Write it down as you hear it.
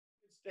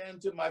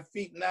stand to my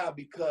feet now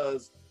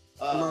because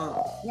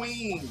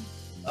Queen,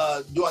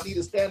 do I need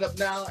to stand up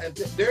now? And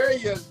there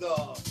you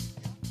go.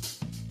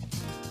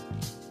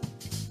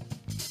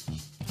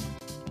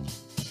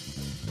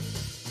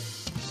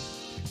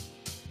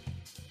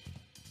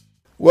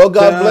 Well,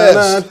 God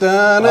bless.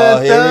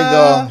 Here we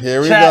go.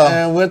 Here we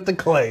Chatting with the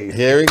Clay.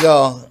 Here we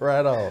go.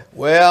 Right on.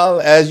 Well,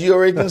 as you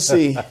already can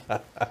see,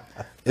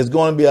 it's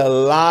going to be a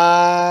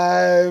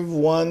live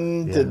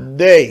one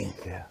today.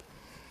 Yeah.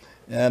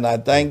 And I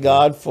thank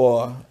God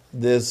for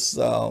this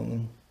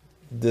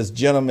this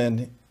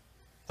gentleman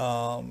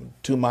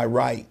to my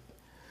right,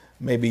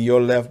 maybe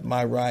your left,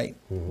 my right,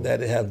 that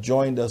have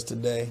joined us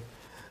today.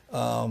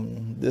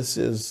 This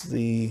is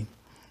the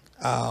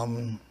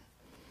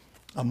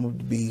I'm going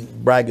to be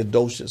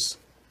braggadocious.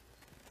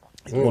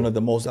 He's one of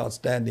the most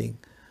outstanding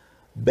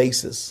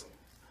bassists.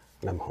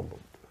 I'm humbled.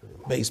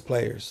 Bass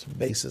players,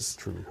 bassists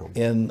Truly humbled.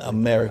 in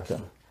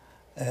America.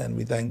 And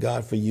we thank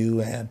God for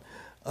you. And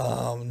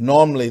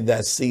normally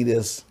that seat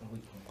is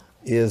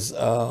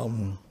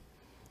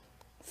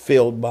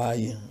filled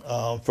by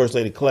First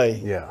Lady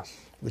Clay, Yes.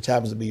 which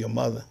happens to be your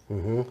mother.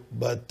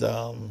 But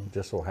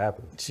Just so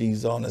happened.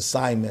 she's on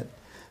assignment.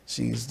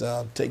 She's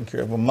taking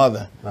care of her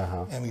mother,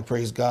 and we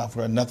praise God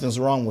for her. Nothing's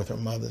wrong with her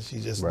mother.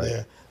 She's just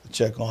there to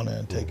check on her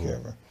and take care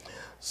of her.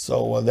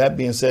 So that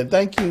being said,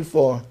 thank you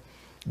for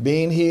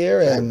being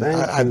here, and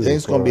I think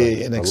it's going to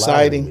be an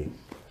exciting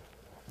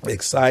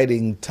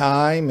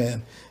time,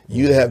 and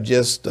you have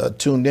just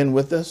tuned in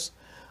with us.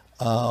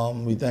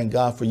 We thank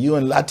God for you,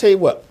 and I tell you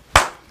what,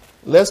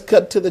 let's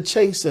cut to the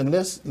chase and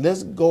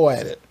let's go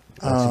at it.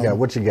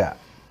 What you got?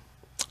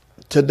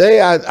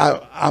 Today,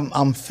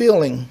 I'm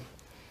feeling.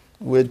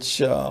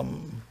 Which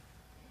I'm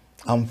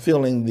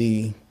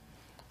feeling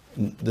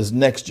this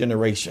next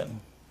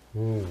generation.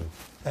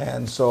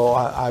 And so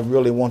I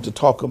really want to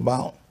talk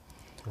about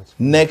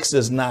next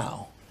is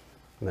now.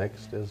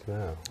 Next is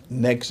now.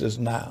 Next is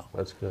now.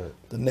 That's good.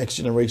 The next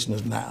generation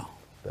is now.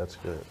 That's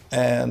good.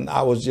 And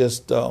I was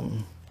just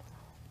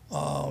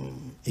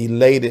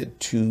elated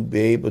to be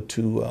able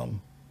to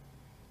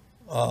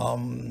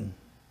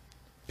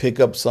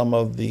pick up some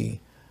of the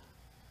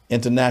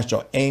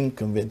International AIM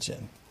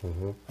Convention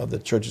of the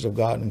Churches of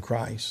God in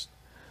Christ.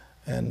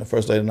 And the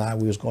First Lady and I,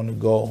 we was going to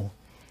go,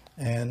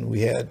 and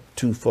we had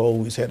twofold.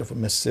 We was headed for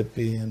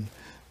Mississippi and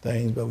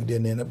things, but we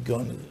didn't end up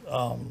going to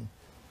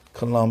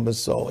Columbus.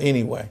 So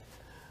anyway,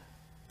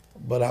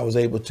 but I was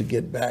able to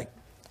get back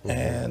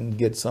and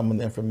get some of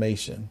the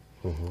information.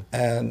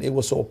 And it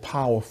was so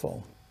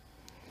powerful.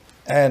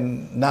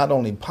 And not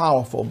only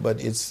powerful,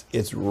 but it's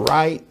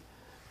right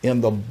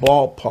in the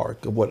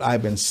ballpark of what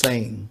I've been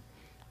saying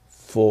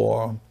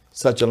for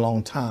such a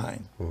long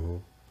time.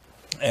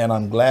 And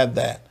I'm glad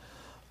that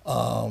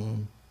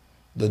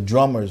the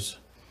drummers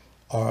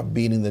are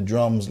beating the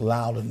drums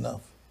loud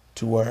enough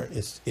to where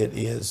it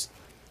is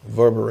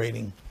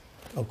reverberating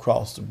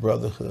across the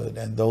brotherhood.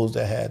 And those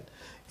that had,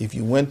 if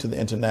you went to the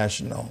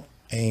International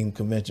AIM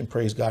Convention,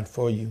 praise God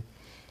for you.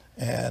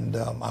 And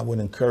I would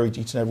encourage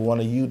each and every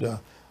one of you to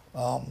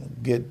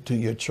get to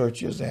your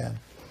churches and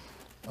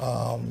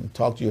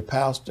talk to your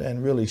pastor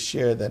and really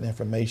share that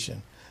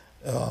information.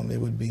 It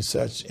would be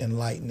such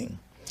enlightening.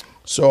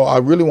 So I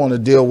really want to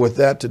deal with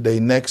that today.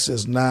 Next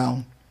is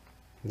now.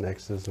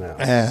 Next is now.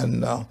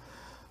 And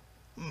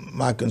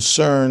my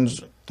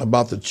concerns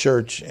about the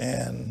church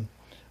and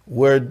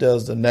where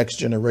does the next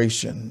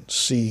generation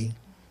see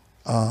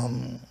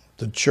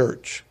the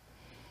church?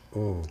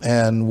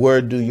 And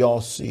where do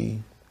y'all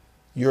see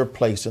your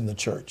place in the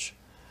church?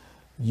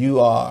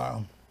 You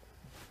are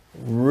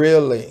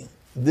really,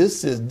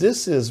 this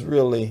is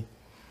really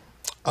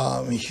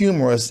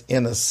humorous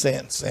in a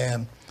sense,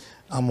 and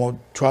I'm going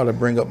to try to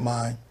bring up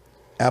my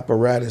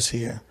apparatus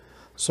here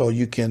so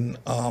you can,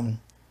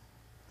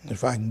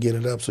 if I can get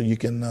it up, so you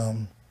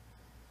can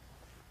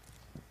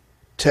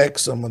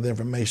text some of the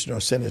information or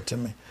send it to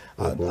me.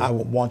 I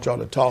want y'all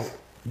to talk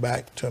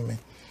back to me,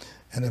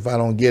 and if I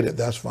don't get it,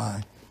 that's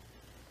fine.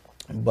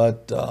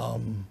 But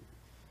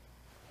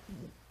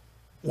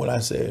when I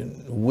say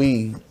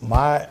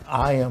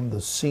I am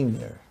the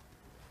senior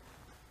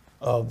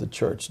of the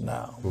church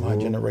now, my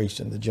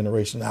generation, the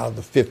generation out of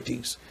the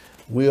 50s.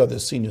 We are the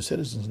senior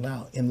citizens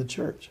now in the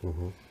church.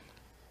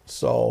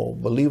 So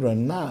believe it or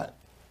not,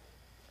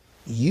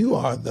 you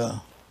are the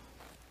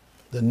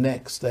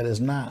next that is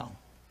now.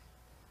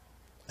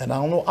 And I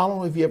don't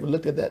know if you ever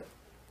looked at that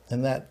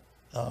in that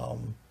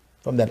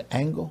from that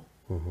angle,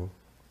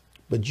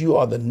 but you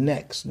are the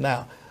next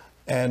now.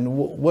 And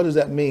what does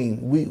that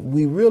mean?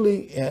 We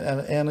really,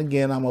 and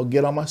again, I'm gonna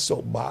get on my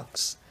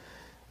soapbox.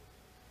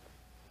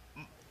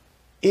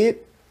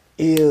 It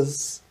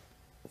is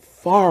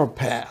far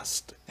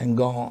past and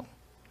gone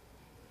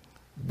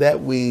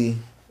that we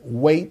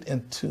wait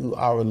until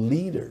our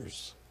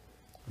leaders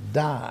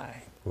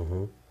die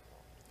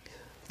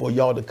for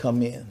y'all to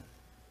come in.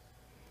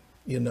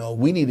 You know,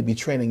 we need to be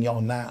training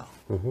y'all now.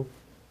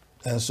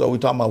 And so we're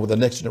talking about with the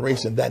next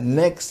generation, that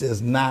next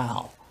is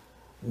now.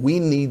 We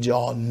need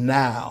y'all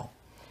now.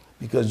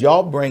 because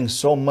y'all bring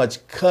so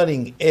much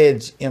cutting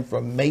edge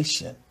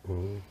information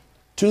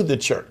to the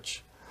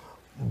church.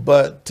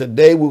 But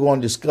today we're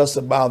going to discuss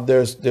about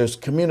there's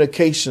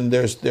communication,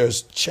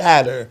 there's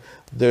chatter,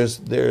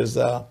 there's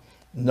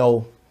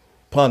no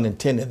pun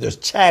intended, there's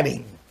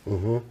chatting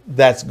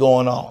that's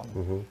going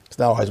on. It's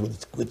not always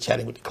with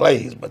chatting with the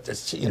Clays, but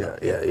there's, you know.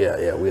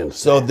 Yeah, we understand.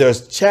 So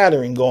there's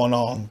chattering going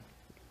on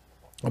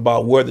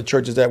about where the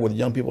church is at, where the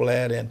young people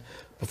at, and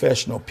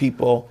professional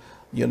people.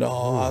 You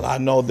know, I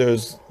know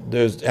there's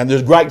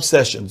gripe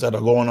sessions that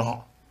are going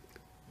on.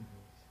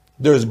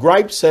 There's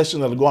gripe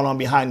sessions that are going on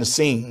behind the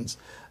scenes,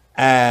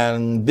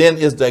 and then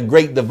is the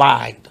great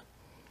divide.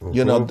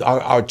 You know,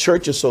 our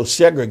church is so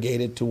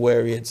segregated to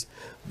where it's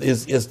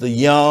the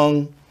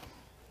young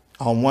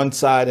on one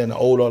side and the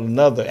old on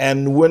another,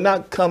 and we're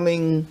not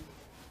coming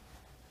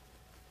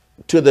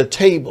to the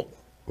table.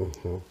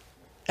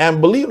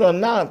 And believe it or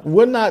not,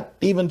 we're not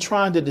even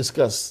trying to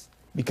discuss,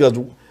 because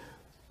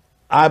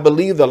I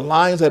believe the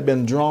lines have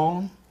been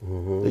drawn.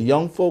 The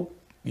young folk,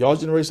 your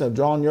generation, have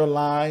drawn your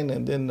line,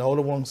 and then the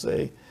older ones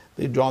say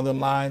they've drawn their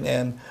line.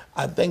 And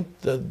I think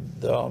the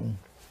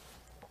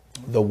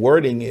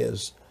wording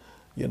is,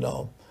 you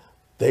know,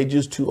 they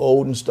just too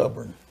old and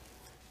stubborn.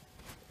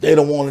 They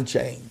don't want to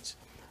change.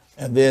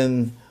 And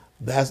then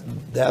that's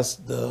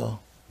the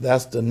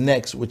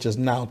next, which is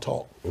now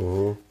taught.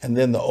 And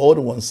then the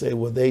older ones say,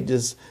 well, they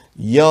just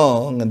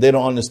young and they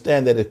don't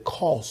understand that it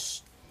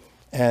costs.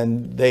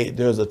 And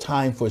there's a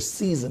time for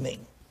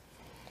seasoning,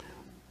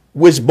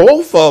 which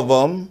both of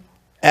them,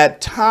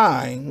 at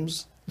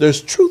times,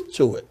 there's truth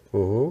to it.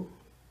 You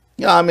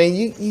know, I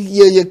mean,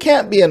 you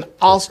can't be an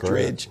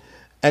ostrich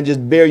and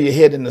just bury your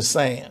head in the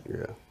sand.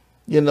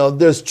 You know,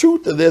 there's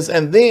truth to this.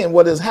 And then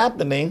what is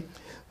happening,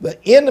 the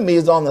enemy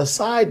is on the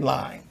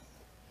sideline,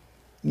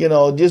 you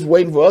know, just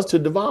waiting for us to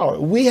devour.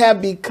 We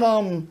have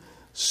become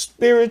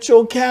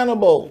spiritual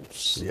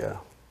cannibals.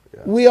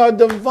 We are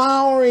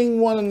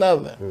devouring one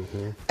another.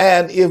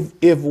 And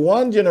if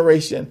one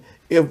generation,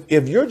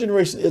 if your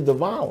generation is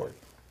devoured,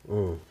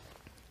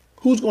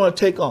 who's going to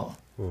take on?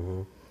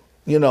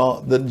 You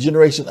know, the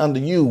generation under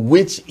you,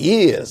 which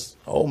is,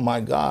 oh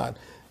my God,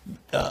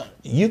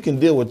 you can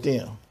deal with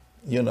them,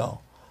 you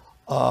know,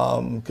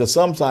 because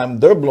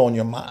sometimes they're blowing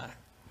your mind.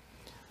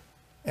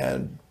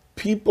 And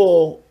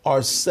people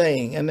are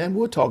saying, and then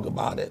we'll talk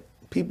about it,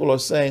 people are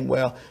saying,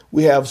 well,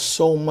 we have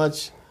so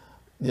much,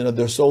 you know,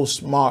 they're so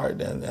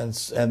smart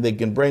and they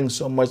can bring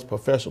so much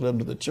professionalism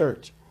to the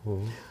church.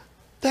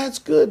 That's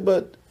good,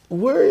 but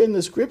where in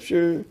the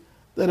scripture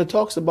that it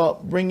talks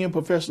about bringing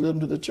professionalism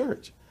to the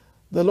church?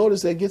 The Lord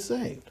has said, get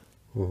saved.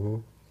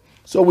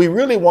 So we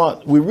really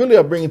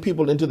are bringing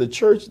people into the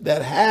church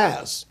that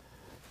has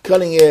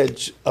cutting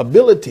edge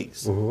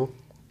abilities,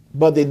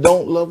 but they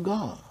don't love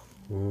God.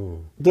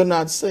 They're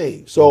not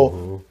saved.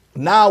 So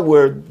now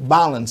we're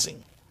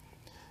balancing.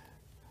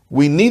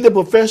 We need the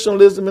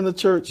professionalism in the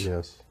church.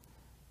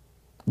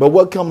 But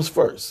what comes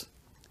first?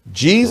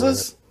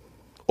 Jesus?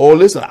 Or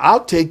listen,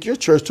 I'll take your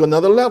church to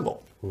another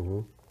level.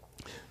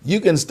 You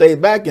can stay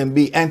back and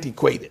be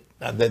antiquated.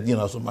 That, you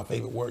know, that's one of my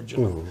favorite words. You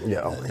know,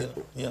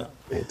 you know,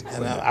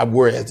 and I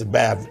wear it as a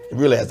badge,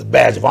 really as a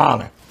badge of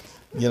honor.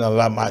 You know,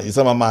 like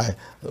some of my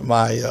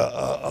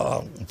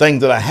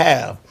things that I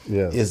have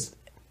is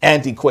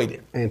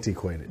antiquated.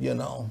 You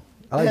know,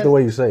 I like the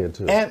way you say it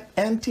too.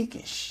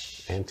 Antiquish.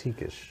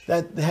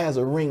 That has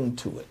a ring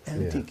to it.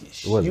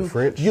 Antiquish. Was it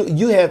French?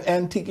 You have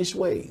antiquish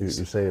ways.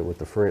 You say it with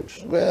the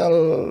French.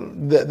 Well,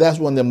 that's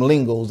one of them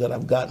lingos that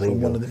I've got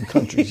from one of them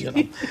countries, you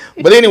know.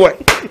 But anyway,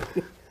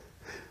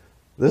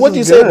 what do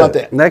you say about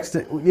that? Next,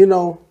 you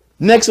know.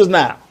 Next is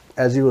now.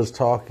 As you was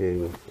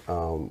talking,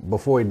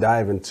 before we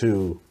dive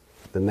into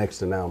the next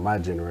to now, my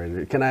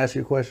generation, can I ask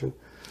you a question?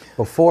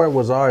 Before it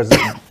was ours,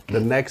 the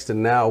next to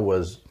now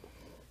was,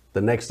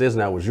 the next is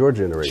now was your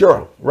generation.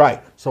 Sure,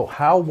 right. So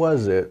how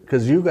was it?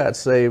 Because you got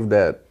saved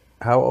at,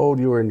 how old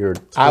you were in your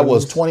 20s? I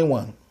was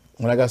 21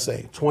 when I got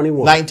saved.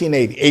 21.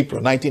 1980,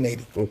 April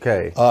 1980.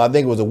 Okay. I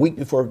think it was a week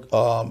before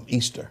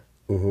Easter.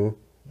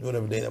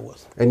 Whatever day that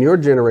was. And your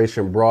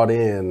generation brought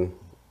in,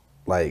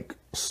 like,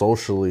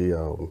 socially,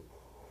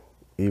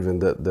 even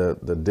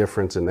the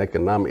difference in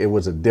economic, it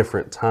was a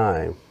different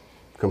time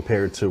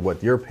compared to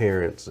what your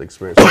parents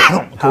experienced.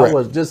 How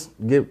was, just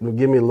give me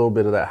a little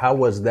bit of that. How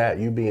was that,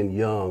 you being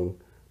young,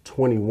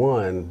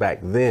 21 back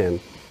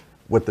then,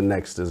 with the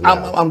next is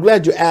now? I'm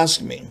glad you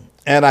asked me.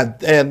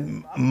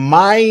 And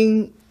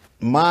mine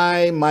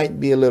might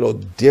be a little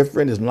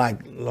different. It's like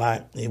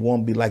it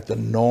won't be like the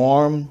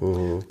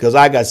norm, because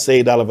I got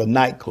saved out of a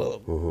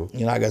nightclub.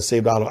 You know, I got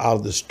saved out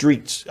of the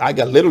streets. I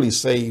got literally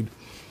saved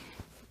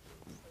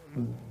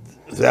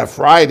that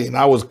Friday, and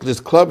I was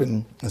just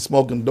clubbing and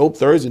smoking dope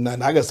Thursday night,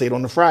 and I got saved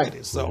on the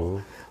Friday.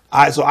 So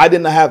I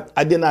did not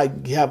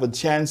have a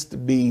chance to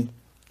be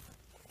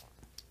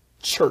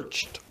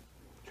churched.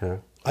 Okay.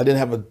 I didn't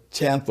have a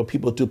chance for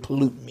people to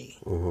pollute me.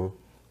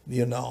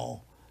 You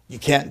know, you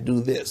can't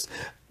do this.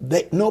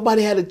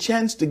 Nobody had a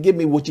chance to give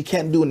me what you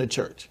can't do in the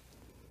church.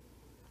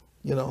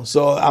 You know,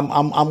 so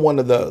I'm one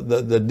of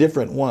the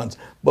different ones.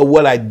 But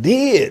what I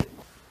did,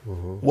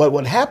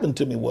 what happened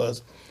to me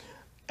was,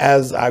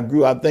 as I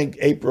grew, I think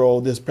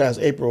this past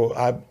April,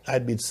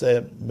 I'd been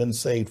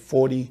saved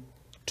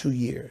 42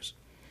 years.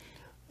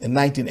 In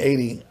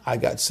 1980, I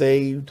got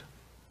saved,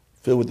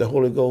 filled with the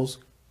Holy Ghost,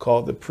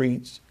 called to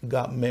preach,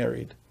 got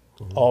married,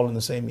 all in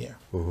the same year,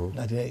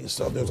 1980.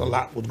 So there's a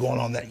lot was going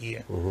on that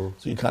year.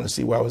 So you kind of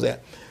see where I was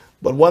at.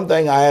 But one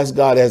thing I asked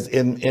God as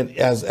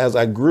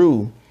I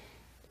grew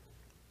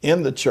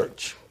in the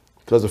church,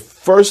 because the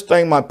first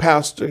thing my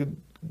pastor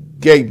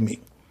gave me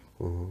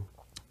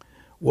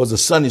was a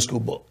Sunday school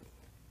book.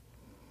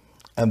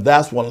 And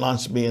that's what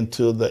launched me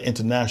into the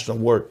international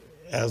work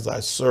as I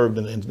served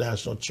in the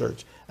international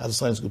church as a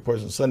Sunday school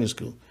person, Sunday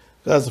school.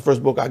 That's the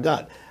first book I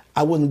got.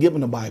 I wasn't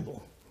given a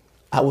Bible.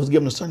 I was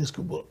given a Sunday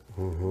school book.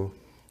 So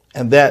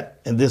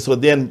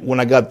then when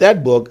I got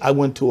that book, I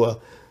went to a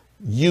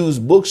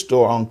used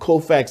bookstore on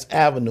Colfax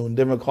Avenue in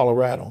Denver,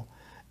 Colorado,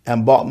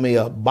 and bought me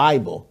a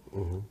Bible.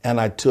 And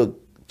I took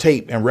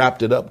tape and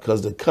wrapped it up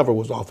because the cover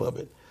was off of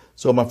it.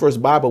 So my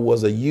first Bible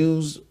was a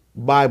used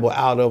Bible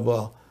out of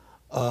a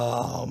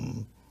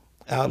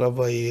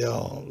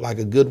like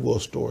a Goodwill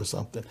store or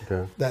something.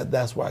 Okay.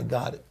 That's where I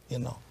got it, you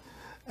know.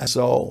 And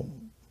so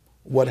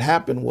what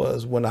happened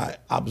was, when I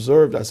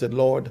observed, I said,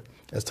 Lord,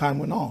 as time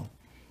went on,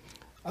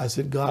 I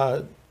said,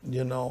 God,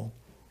 you know,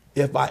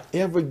 if I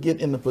ever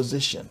get in a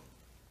position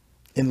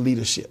in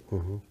leadership,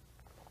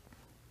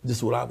 this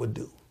is what I would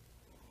do.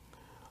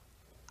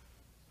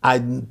 I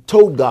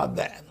told God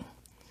that.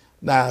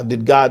 Now,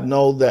 did God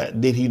know that?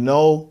 Did he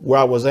know where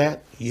I was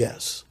at?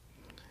 Yes.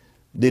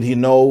 Did he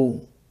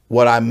know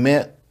what I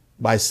meant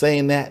by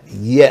saying that?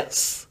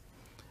 Yes.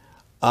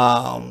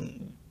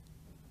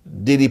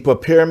 Did he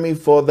prepare me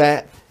for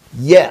that?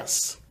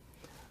 Yes.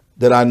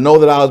 Did I know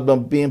that I was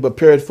being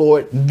prepared for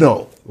it?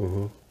 No.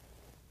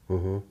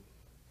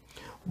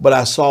 But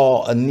I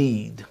saw a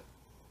need.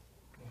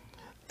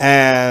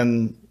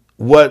 And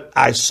what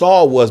I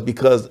saw was,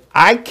 because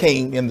I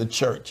came in the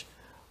church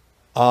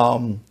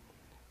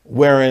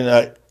wearing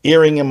an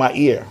earring in my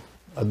ear,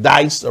 a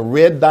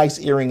red dice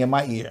earring in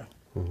my ear.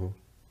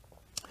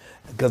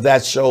 Because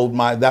that showed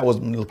that was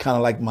kind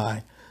of like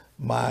my,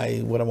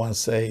 what I want to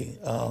say,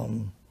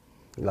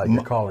 like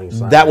your calling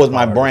sign. That was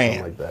my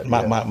brand, like that.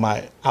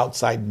 my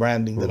outside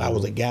branding, that I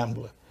was a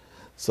gambler.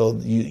 So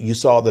you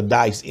saw the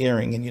dice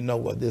earring, and you know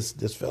what, this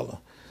fella,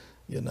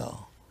 you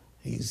know,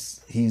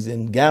 he's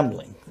in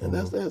gambling, and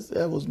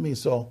that was me.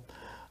 So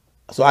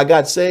I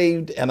got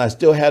saved, and I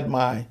still had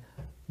my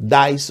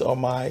dice or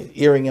my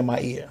earring in my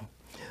ear.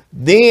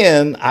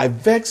 Then I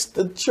vexed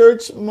the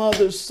church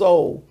mother's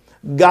soul.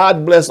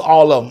 God bless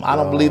all of them. I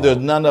don't believe there's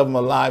none of them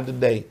alive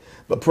today,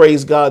 but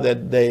praise God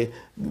that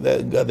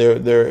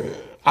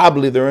I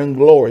believe they're in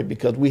glory,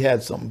 because we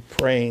had some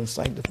praying,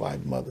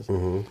 sanctified mothers,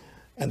 and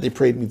they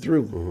prayed me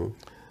through.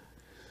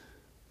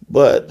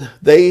 But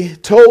they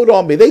told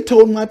on me. They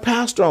told my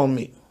pastor on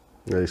me.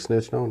 They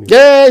snitched on you?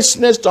 Yeah, they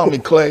snitched on me,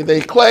 Clay.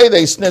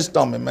 They snitched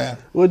on me, man.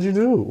 What'd you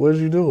do? What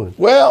was you doing?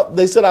 Well,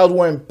 they said I was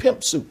wearing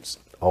pimp suits.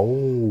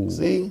 Oh.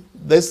 See,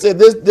 they said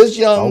this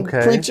young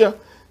preacher,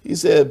 he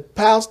said,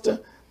 Pastor,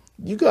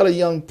 you got a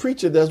young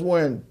preacher that's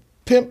wearing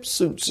pimp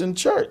suits in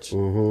church.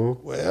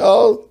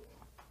 Well,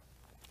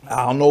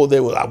 I don't know,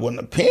 I wasn't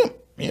a pimp,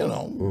 you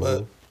know,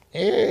 but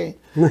hey,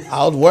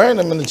 I was wearing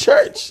them in the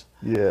church.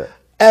 Yeah.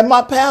 And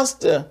my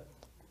pastor,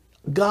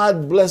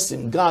 God bless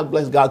him.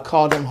 God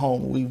called him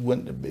home. We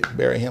went to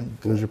bury him.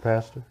 Who's your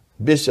pastor?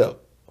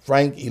 Bishop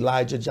Frank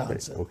Elijah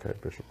Johnson. Okay,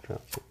 Bishop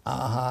Johnson.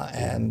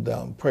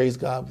 And praise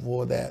God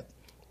for that,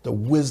 the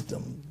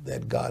wisdom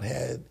that God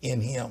had in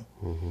him.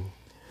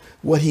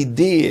 What he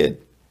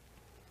did,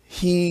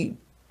 he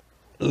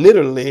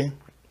literally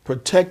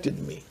protected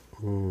me,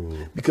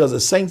 because the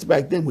saints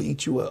back then would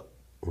eat you up.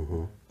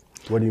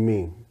 What do you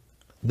mean?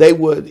 They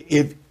would,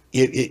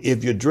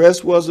 if your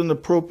dress wasn't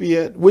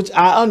appropriate, which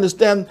I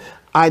understand,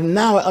 I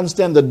now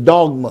understand the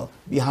dogma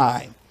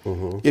behind.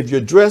 If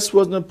your dress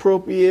wasn't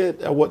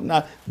appropriate or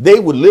whatnot, they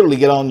would literally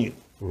get on you.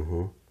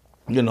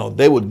 You know,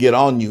 they would get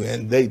on you,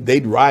 and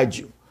they'd ride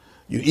you.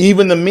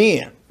 Even the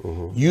men,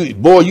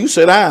 you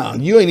sit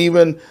down. You ain't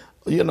even,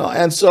 you know.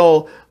 And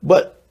so,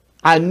 but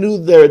I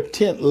knew their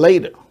intent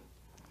later.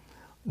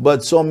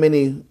 But so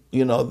many,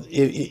 you know,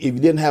 if you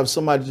didn't have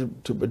somebody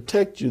to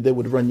protect you, they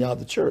would run you out of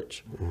the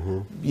church.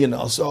 You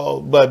know, so,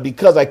 but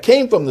because I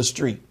came from the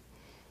street,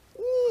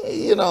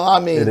 you know,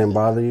 I mean. It didn't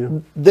bother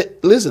you?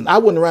 Listen, I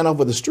wouldn't run off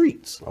of the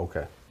streets.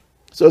 Okay.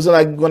 So it's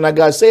like when I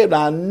got saved,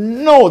 I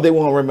know they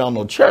won't run me out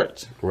no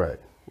church. Right.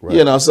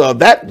 You know, so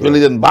that really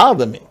didn't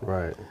bother me.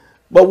 Right.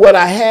 But what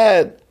I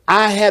had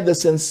the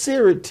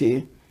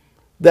sincerity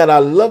that I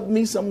loved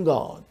me some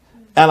God,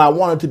 and I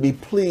wanted to be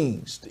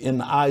pleased in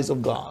the eyes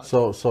of God.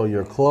 So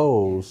your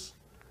clothes,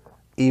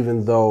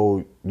 even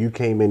though you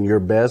came in your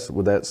best,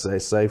 would that say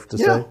safe to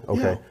say?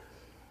 Okay.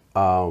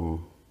 Yeah.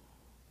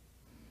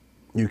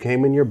 You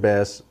came in your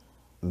best.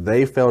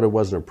 They felt it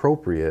wasn't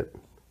appropriate,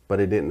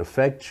 but it didn't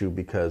affect you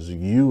because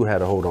you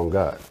had a hold on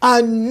God.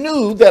 I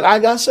knew that I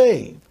got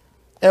saved.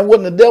 And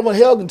when the devil in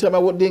hell can tell me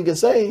what didn't get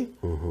saved.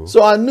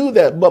 So I knew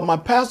that. But my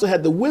pastor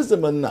had the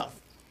wisdom enough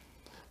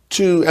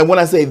to, and when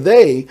I say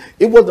they,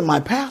 it wasn't my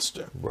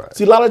pastor. Right.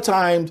 See, a lot of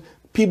times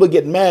people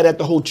get mad at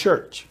the whole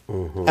church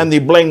and they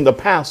blame the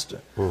pastor.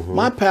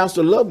 My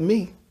pastor loved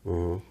me.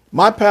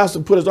 My pastor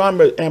put his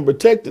arm and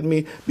protected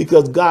me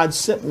because God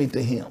sent me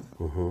to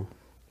him.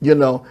 You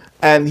know,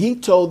 and he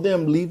told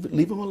them, leave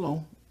him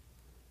alone.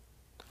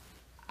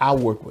 I'll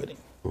work with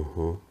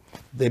him.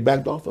 They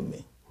backed off of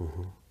me,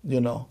 you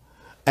know,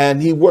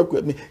 and he worked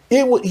with me.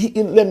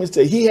 Let me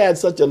say, he had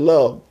such a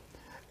love,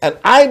 and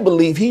I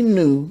believe he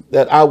knew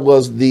that I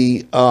was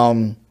the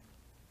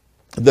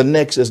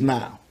next is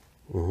now.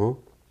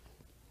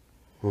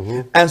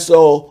 And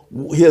so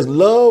his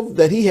love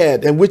that he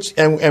had, and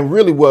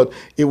really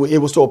it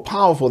was so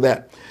powerful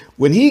that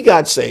when he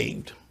got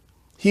saved,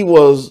 he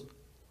was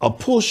a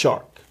pool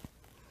shark.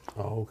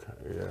 Oh, okay,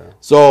 yeah.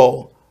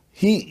 So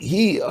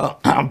he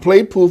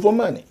played pool for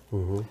money,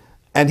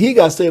 and he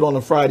got saved on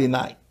a Friday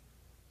night,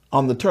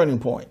 on the Turning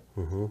Point.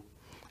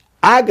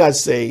 I got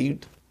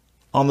saved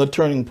on the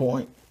Turning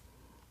Point,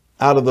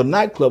 out of the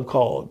nightclub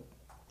called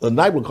the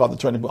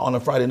Turning Point on a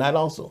Friday night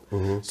also.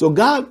 So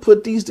God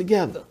put these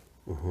together,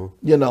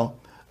 you know,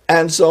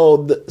 and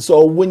so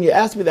when you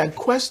asked me that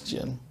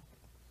question,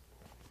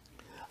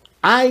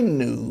 I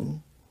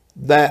knew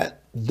that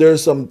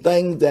there's some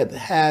things that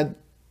had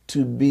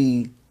to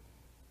be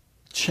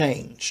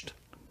changed.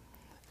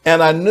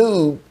 And I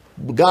knew,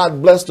 God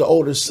bless the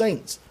older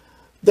saints,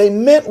 they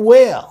meant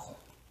well,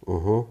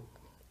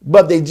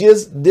 but they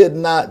just did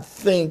not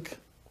think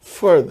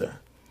further.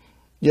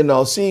 You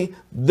know, see,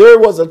 there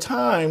was a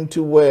time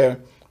to where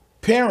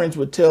parents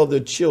would tell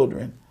their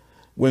children,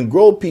 when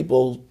grown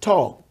people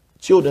talk,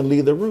 children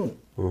leave the room.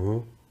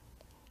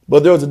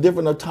 But there was a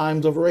different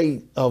times of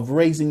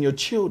raising your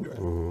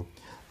children.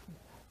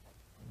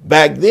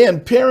 Back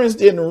then, parents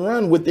didn't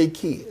run with their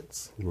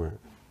kids. Right.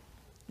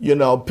 You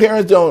know,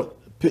 parents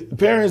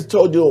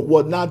told you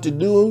what not to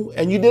do,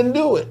 and you didn't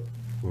do it.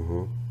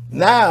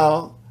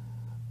 Now,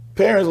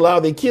 parents allow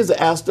their kids to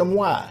ask them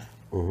why.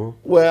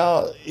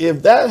 Well,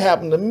 if that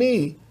happened to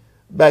me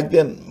back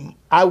then,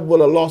 I would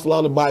have lost a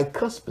lot of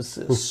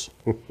bicuspids.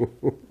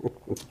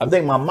 I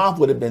think my mouth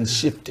would have been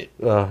shifted.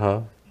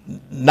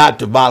 Not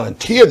to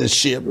volunteer the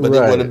shift, but it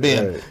would have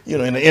been, you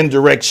know, in an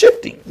indirect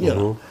shifting, you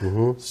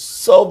know.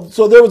 So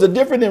there was a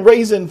difference in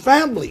raising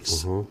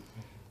families,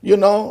 you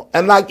know,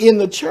 and like in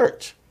the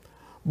church.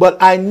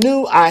 But I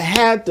knew I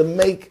had to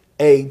make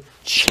a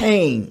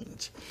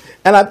change.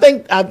 And I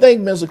think,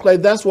 Mr. Clay,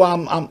 that's why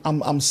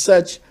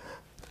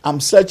I'm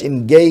such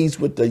engaged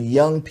with the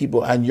young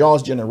people and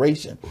y'all's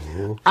generation.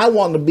 I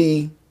want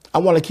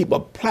to keep a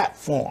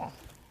platform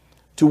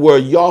to where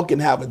y'all can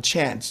have a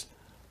chance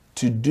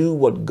to do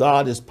what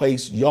God has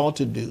placed y'all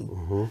to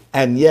do,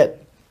 and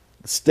yet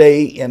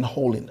stay in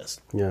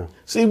holiness. Yeah.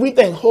 See, we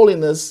think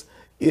holiness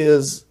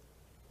is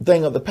a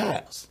thing of the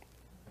past,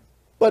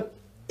 but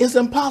it's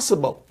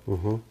impossible.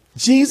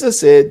 Jesus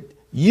said,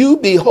 "You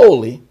be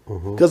holy,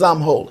 because I'm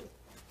holy."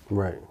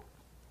 Right.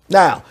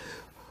 Now,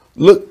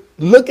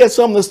 look at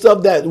some of the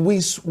stuff that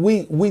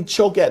we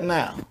choke at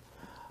now.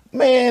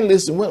 Man,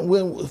 listen,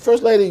 when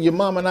First Lady, your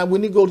mom and I,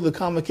 when you go to the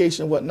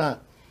convocation and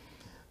whatnot,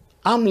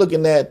 I'm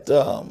looking at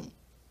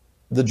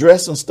the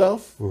dress and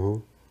stuff,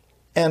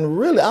 and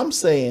really I'm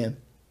saying,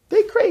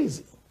 they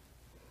crazy.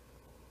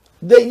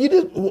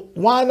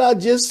 Why not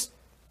just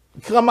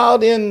come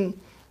out in,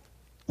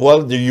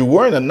 well, you're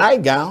wearing a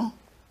nightgown.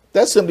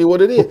 That's simply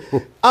what it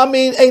is. I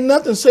mean, ain't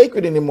nothing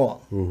sacred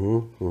anymore.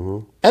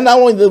 And not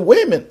only the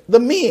women, the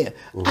men.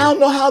 I don't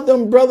know how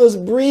them brothers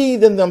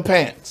breathe in them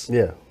pants.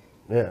 Yeah,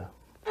 yeah.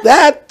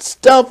 That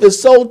stuff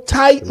is so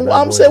tight.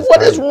 I'm saying,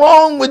 what is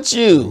wrong with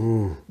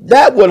you?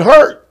 That would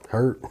hurt.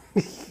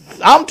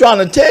 I'm trying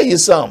to tell you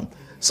something.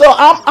 So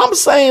I'm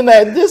saying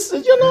that this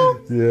is, you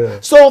know. Yeah.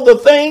 So the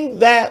thing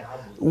that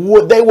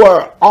they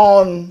were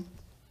on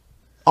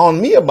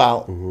me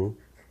about,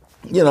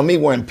 you know, me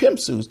wearing pimp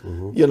suits,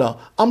 you know,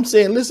 I'm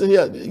saying, listen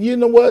here, you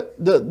know what?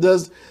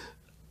 The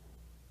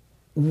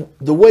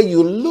way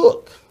you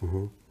look,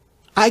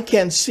 I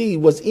can see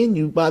what's in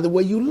you by the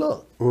way you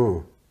look.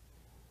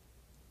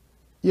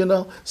 You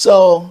know,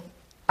 so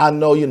I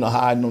know, you know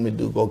how I normally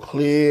do, go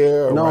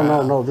clear.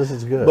 No, this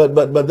is good.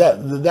 But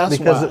that's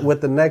because why.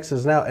 with the next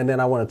is now, and then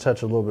I want to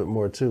touch a little bit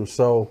more too.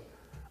 So,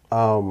 wait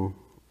a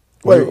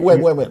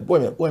minute.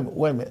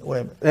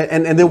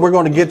 And then we're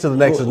going to get to the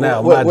next is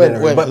now.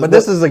 But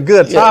this is a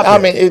good topic. Yeah, I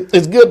mean,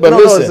 it's good, but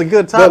listen, it's a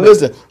good topic. But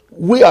listen,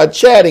 we are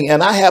chatting,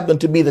 and I happen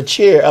to be the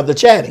chair of the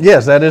chatting.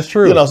 Yes, that is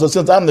true. You know, so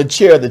since I'm the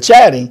chair of the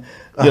chatting,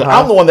 you know,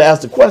 I'm the one that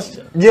asked the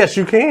question. Yes,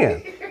 you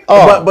can.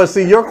 But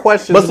see, your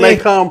questions may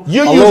come a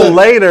little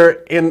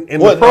later in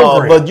the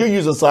program. But you're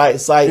using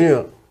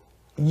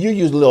you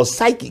use a little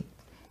psychic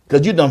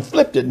because you done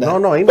flipped it now.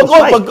 No, ain't no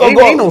psychic.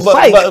 Ain't no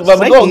psychic.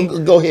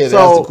 Go ahead and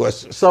ask the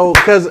question. So,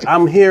 because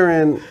I'm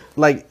hearing,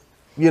 like,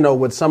 you know,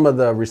 with some of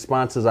the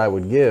responses I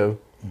would give,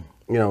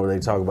 you know, they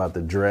talk about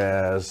the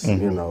dress,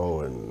 you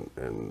know,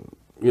 and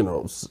you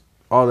know,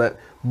 all that.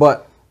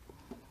 But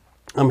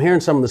I'm hearing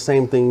some of the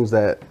same things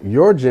that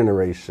your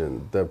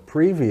generation, the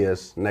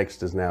previous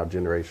Next is Now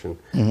generation,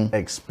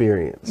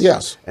 experienced.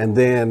 Yes. And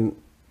then,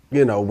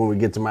 you know, when we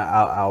get to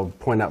I'll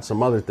point out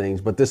some other things,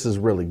 but this is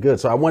really good.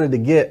 So I wanted to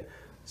get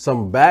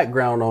some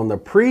background on the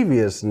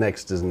previous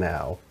Next is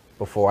Now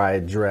before I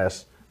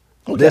address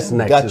this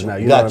Next is Now.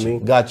 You know what I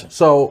mean? Gotcha.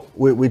 So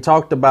we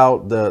talked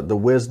about the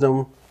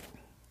wisdom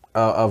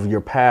of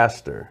your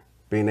pastor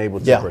being able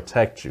to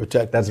protect you.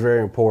 That's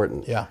very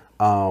important. Yeah.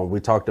 We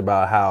talked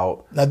about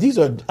how... Now, these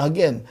are,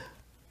 again,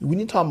 when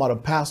you talk about a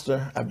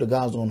pastor after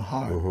God's own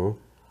heart,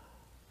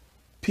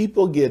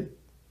 people get,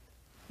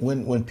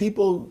 when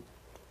people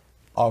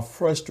are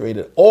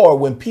frustrated, or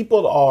when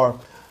people are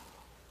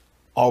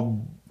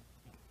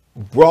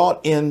brought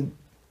in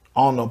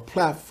on a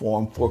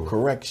platform for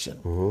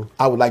correction,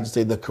 I would like to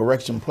say the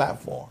correction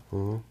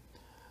platform,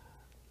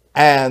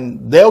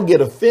 and they'll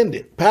get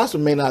offended. Pastor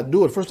may not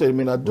do it, first lady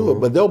may not do it,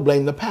 but they'll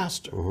blame the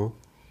pastor.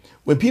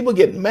 When people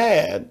get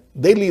mad,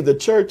 they leave the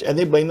church and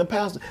they blame the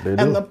pastor.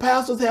 And the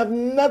pastors have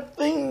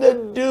nothing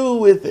to do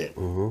with it.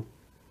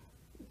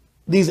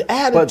 These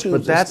attitudes.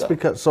 But that's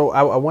because, so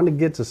I want to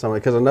get to something,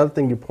 because another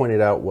thing you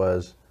pointed out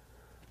was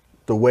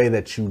the way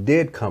that you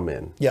did come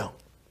in. Yeah.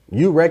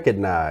 You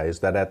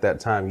recognized that at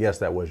that time, yes,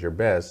 that was your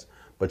best,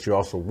 but you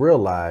also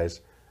realized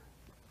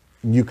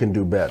you can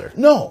do better.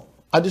 No,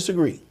 I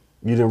disagree.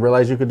 You didn't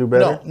realize you could do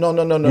better? No.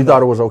 You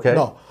thought it was okay?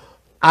 No.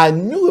 I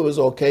knew it was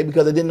okay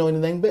because I didn't know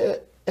anything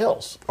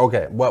else.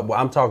 Okay, what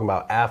I'm talking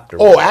about after.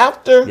 Oh,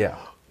 after? Yeah.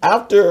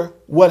 After,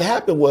 what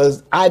happened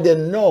was I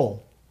didn't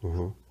know.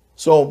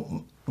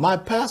 So my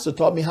pastor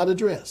taught me how to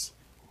dress.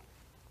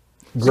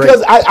 Great.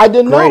 Because I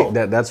didn't know.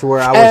 That's where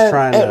I was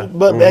trying to.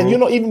 But and you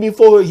know, even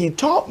before he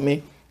taught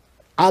me,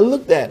 I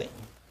looked at him.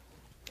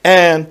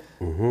 And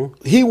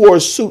he wore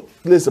a suit.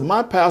 Listen,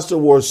 my pastor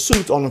wore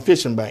suits on the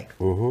fishing bank.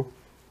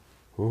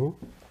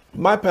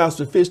 My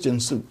pastor fished in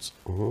suits.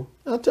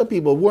 I tell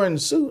people wearing a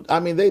suit,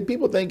 I mean,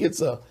 people think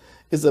it's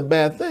a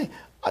bad thing.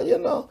 You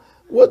know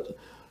what?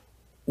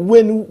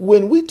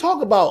 When we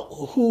talk about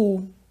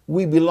who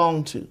we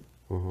belong to,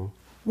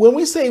 when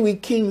we say we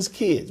king's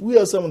kids, we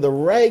are some of the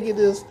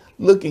raggedest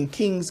looking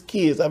king's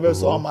kids I've ever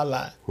saw in my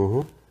life.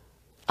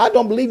 I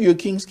don't believe you're a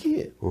king's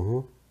kid.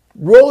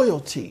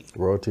 Royalty.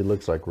 Royalty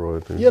looks like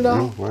royalty. You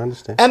know, I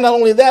understand. And not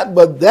only that,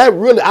 but that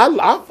really,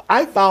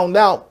 I found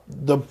out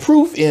the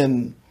proof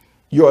in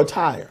your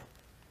attire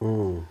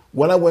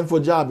when I went for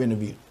a job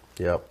interview.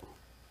 Yep,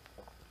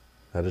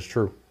 that is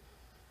true.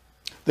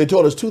 They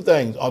told us two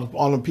things.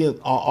 All depends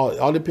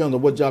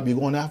on what job you're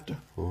going after.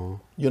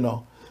 You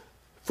know,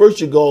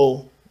 first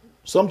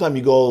sometimes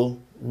you go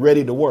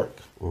ready to work.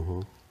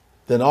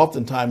 Then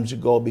oftentimes you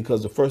go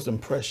because the first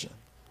impression.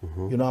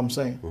 You know what I'm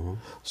saying?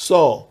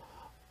 So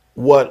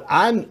what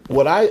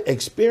I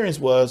experienced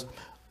was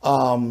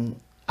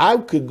I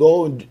could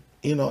go,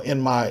 you know,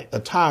 in my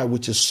attire,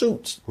 which is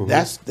suits.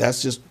 That's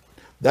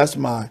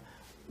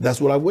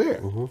what I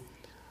wear.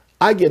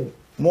 I get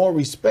more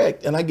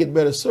respect and I get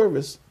better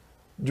service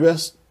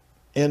dressed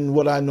in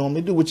what I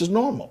normally do, which is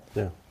normal.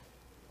 Yeah.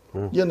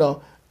 You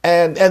know,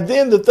 and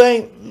then the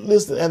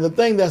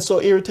thing that's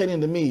so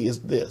irritating to me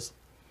is this.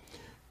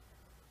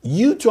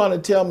 You trying to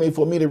tell me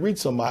for me to reach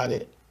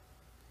somebody,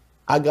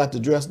 I got to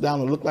dress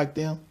down and look like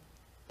them?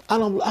 I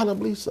don't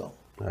believe so.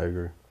 I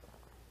agree.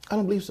 I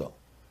don't believe so.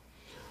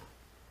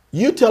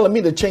 You telling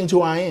me to change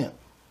who I am.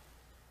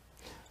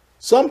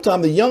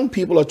 Sometimes the young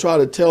people are trying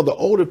to tell the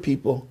older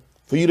people,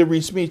 for you to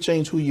reach me,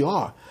 change who you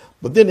are.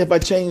 But then if I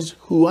change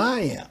who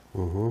I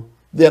am,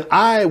 then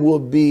I will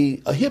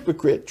be a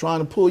hypocrite trying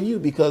to pull you,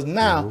 because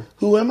now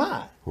who am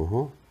I?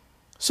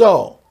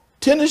 So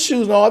tennis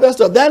shoes and all that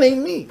stuff, that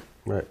ain't me.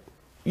 Right.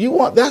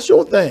 That's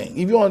your thing.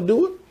 If you want to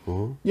do it,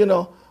 you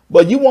know,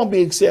 but you want me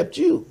to accept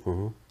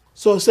you.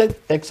 So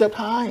accept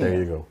how I am. There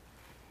you go.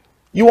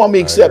 You want me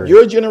to accept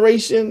your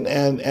generation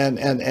and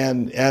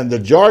the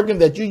jargon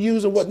that you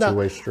use and whatnot.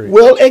 Two-way street.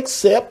 Well,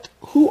 accept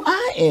who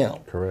I am.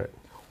 Correct.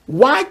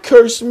 Why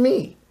curse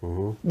me?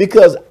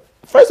 Because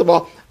first of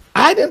all,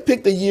 I didn't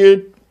pick the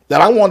year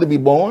that I wanted to be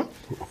born,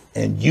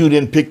 and you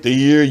didn't pick the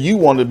year you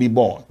wanted to be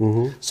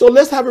born. So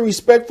let's have a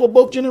respect for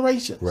both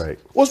generations. Right.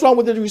 What's wrong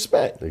with the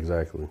respect?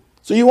 Exactly.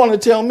 So you want to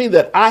tell me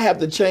that I have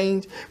to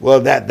change? Well,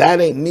 that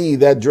ain't me.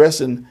 That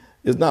dressing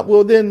is not.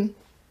 Well, then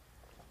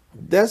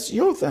that's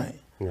your thing.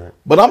 Right.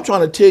 But I'm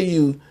trying to tell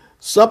you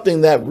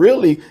something that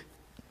really,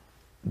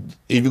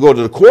 if you go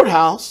to the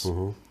courthouse,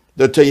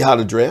 they'll tell you how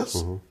to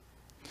dress.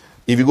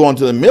 If you go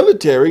into the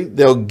military,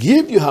 they'll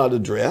give you how to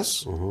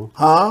dress.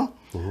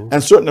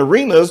 And certain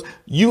arenas,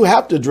 you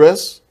have to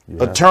dress.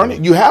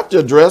 You have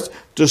to dress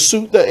to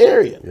suit the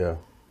area. Yeah.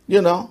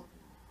 You know?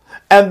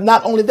 And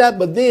not only that,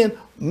 but then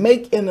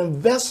make an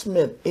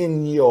investment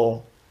in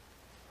your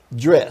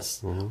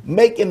dress.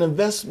 Make an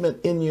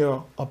investment in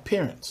your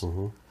appearance.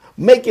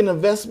 Make an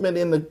investment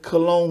in the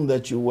cologne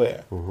that you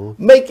wear.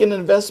 Make an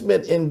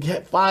investment in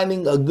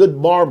finding a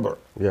good barber.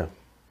 Yeah.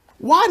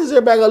 Why does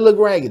everybody gotta look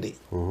raggedy?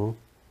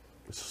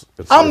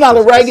 I'm not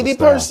a raggedy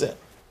person.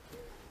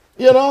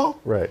 You know?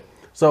 Right.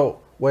 So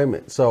Wait a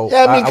minute. So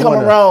Had me come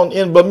around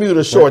in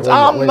Bermuda shorts.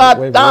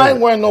 I ain't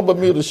wearing no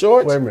Bermuda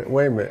shorts. Wait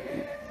a minute.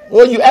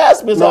 Well, you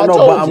asked me, so I told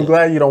you. But I'm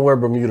glad you don't wear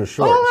Bermuda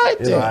shorts. All right,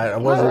 then. I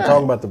wasn't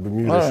talking about the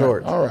Bermuda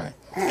shorts. All right.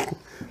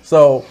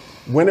 So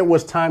when it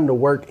was time to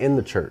work in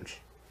the church,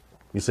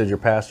 you said your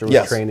pastor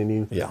was training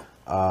you. Yeah.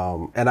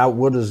 And I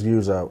will just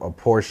use a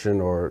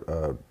portion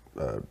or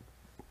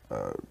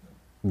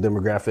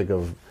demographic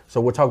of. So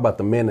we'll talk about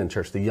the men in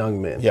church, the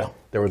young men. Yeah.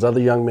 There was other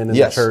young men in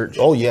the church.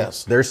 Oh,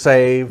 yes. They're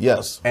saved.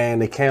 Yes.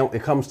 And it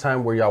comes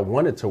time where y'all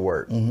wanted to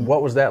work.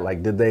 What was that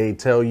like? Did they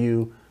tell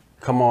you,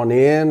 come on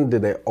in?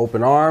 Did they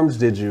open arms?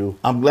 Did you?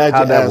 I'm glad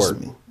you asked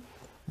me.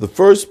 The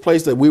first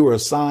place that we were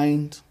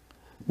assigned,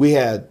 we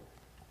had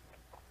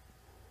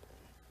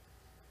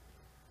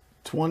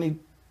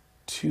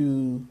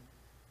 22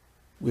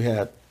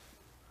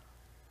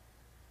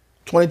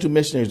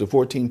 missionaries to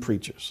 14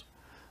 preachers.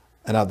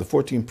 And out of the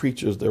 14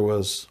 preachers, there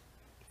was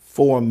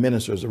 4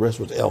 ministers, the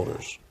rest was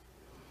elders.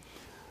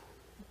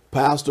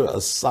 Pastor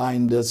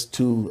assigned us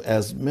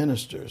as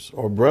ministers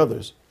or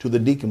brothers to the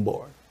deacon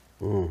board.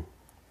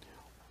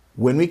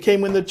 When we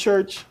came in the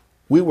church,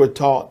 we were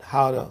taught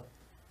how to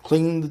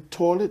clean the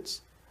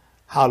toilets,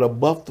 how to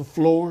buff the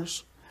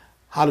floors,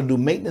 how to do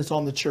maintenance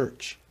on the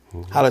church,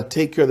 how to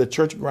take care of the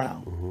church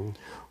ground.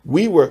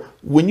 We were,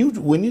 when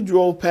you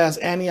drove past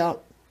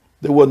Antioch,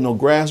 there was no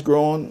grass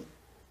growing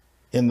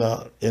in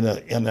a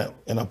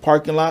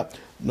parking lot,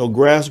 no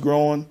grass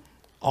growing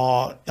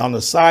on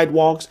the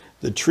sidewalks.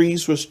 The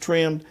trees was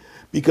trimmed,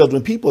 because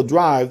when people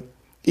drive,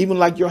 even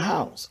like your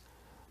house,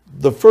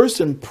 the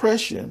first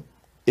impression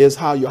is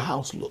how your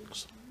house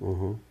looks.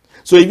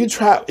 So if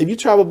you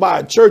travel by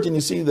a church and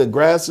you see the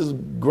grass is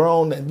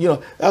grown, and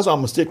that's why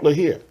I'm a stickler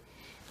here.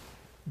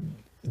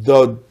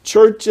 The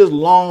church's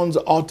lawns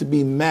ought to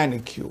be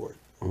manicured.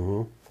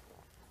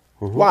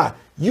 Why?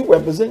 You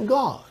represent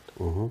God.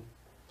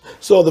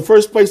 So the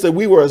first place that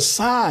we were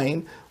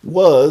assigned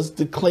was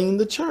to clean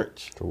the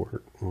church.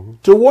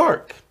 To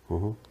work.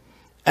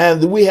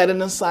 And we had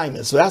an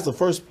assignment. So that's the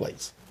first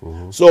place.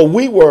 So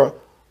we were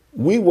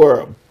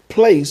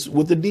placed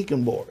with the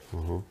deacon board.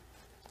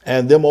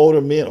 And them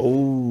older men,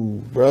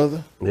 oh,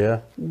 brother.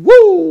 Yeah.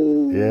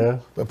 Woo! Yeah.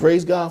 But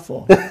praise God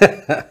for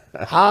them.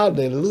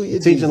 Hallelujah.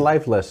 Teaching Jesus.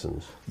 life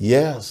lessons.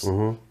 Yes.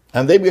 And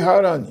they be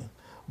hard on you.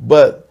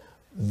 But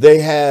they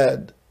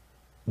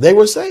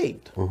were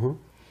saved.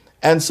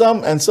 And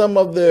some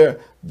of their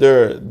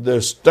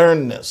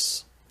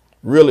sternness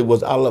really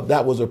was out of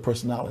that was their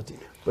personality.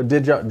 But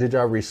did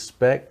y'all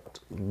respect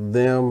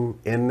them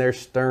in their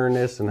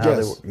sternness and how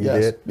they were? You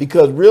did?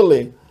 Because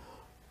really,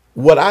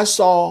 what I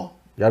saw.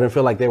 Y'all didn't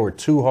feel like they were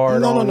too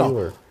hard on you?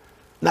 Or?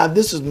 Now,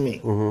 this is me.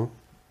 And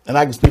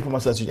I can speak for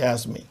myself since you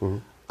asked me.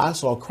 I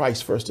saw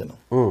Christ first in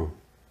them.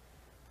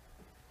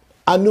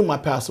 I knew my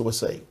pastor was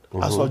saved.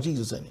 I saw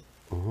Jesus in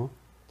him.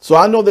 So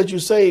I know that you're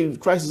saved,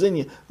 Christ is in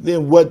you.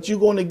 Then what you're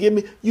going to give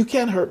me, you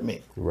can't hurt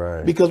me.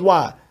 Right. Because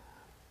why?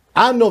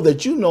 I know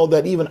that you know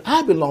that even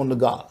I belong to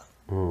God.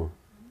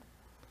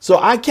 So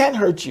I can't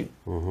hurt you.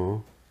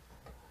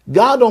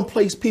 God don't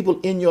place people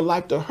in your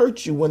life to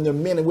hurt you when they're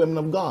men and women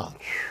of God.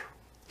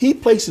 He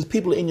places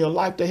people in your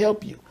life to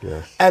help you.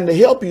 Yes. And to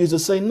help you is to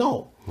say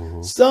no.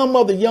 Some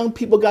of the young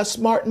people got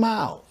smart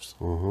mouths.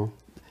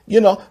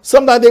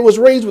 Sometimes they was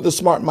raised with a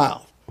smart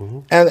mouth.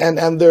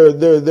 And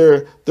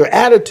their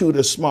attitude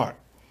is smart.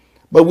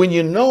 But when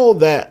you know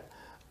that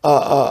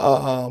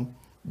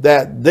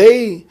that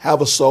they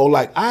have a soul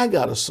like I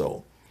got a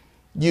soul,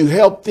 you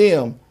help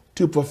them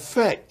to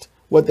perfect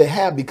what they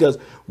have, because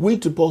we're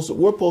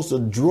supposed to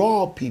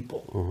draw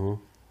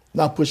people,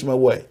 not push them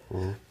away.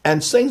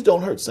 And saints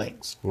don't hurt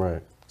saints.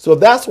 Right. So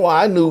that's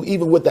why I knew,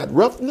 even with that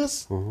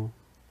roughness,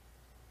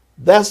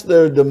 that's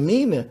their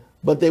demeanor,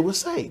 but they were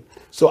saved.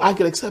 So I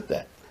could accept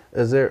that.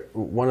 Is there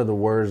one of the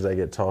words that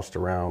get tossed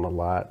around a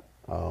lot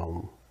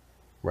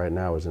right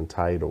now is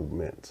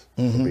entitlement,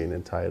 being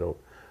entitled.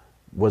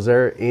 Was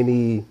there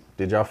did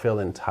y'all feel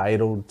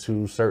entitled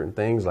to certain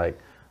things? Like,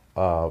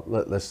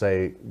 let's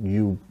say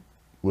you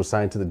were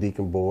assigned to the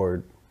deacon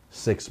board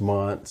 6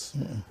 months.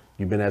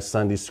 You've been at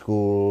Sunday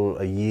school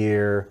a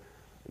year.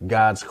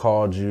 God's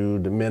called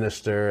you to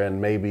minister, and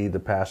maybe the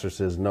pastor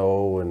says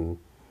no, and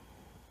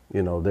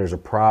there's a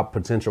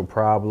potential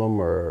problem,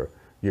 or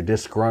you're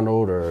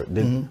disgruntled, or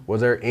was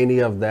there any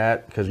of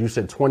that? Because you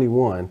said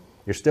 21,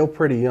 you're still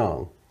pretty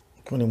young.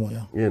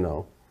 21,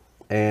 yeah.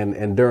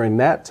 And during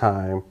that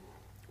time,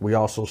 we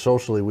also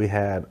socially, we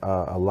had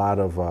a lot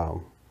of,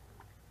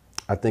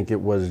 I think it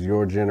was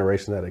your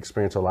generation that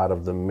experienced a lot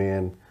of the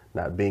men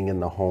not being in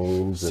the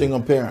homes.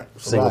 Single parent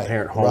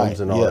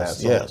homes and all that.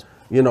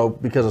 So,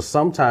 because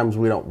sometimes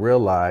we don't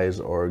realize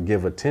or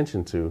give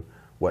attention to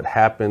what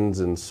happens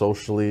in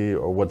socially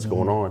or what's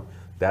going on.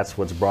 That's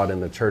what's brought in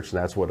the church,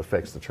 and that's what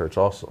affects the church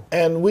also.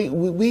 And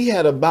we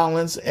had a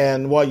balance.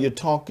 And while you're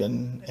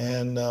talking,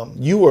 and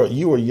you were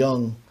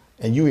young,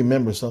 and you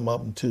remember some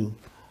of them too,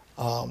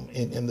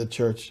 in the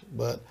church.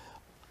 But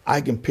I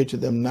can picture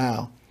them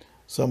now.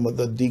 Some of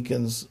the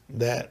deacons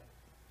that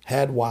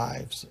had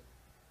wives,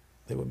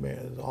 they were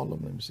married. All of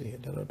them. Let me see here.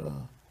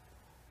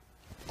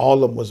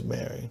 All of them was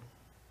married.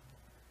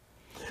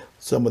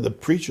 Some of the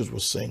preachers were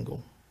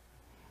single,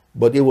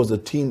 but it was a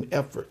team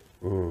effort.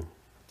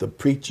 The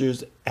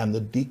preachers and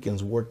the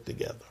deacons worked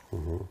together,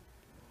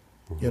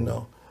 you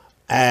know,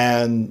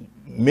 and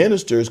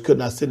ministers could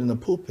not sit in the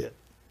pulpit,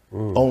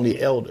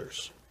 only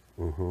elders,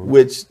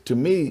 which to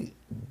me,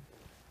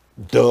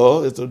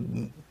 it's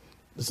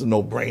a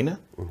no-brainer.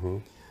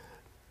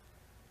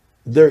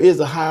 There is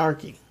a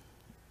hierarchy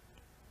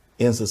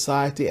in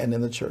society and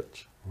in the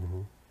church.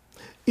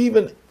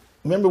 Even,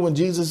 remember when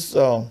Jesus,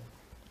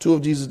 two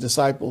of Jesus'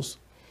 disciples,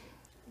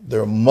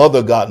 their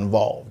mother got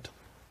involved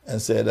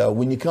and said,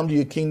 when you come to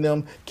your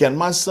kingdom, can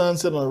my son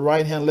sit on the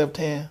right hand, left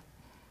hand?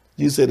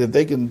 You said, if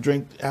they can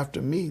drink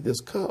after me,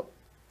 this cup.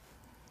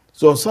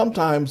 So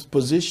sometimes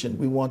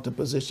we want to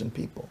position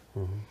people,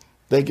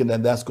 thinking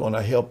that that's going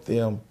to help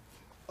them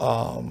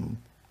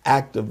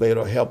activate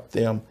or help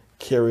them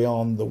carry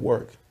on the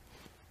work.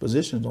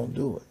 Positions don't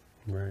do it.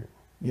 Right.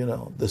 You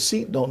know, the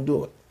seat don't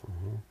do it.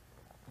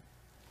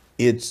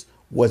 It's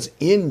what's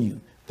in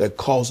you that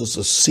causes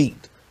a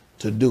seat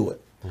to do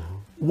it.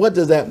 What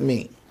does that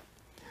mean?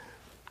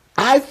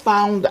 I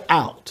found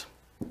out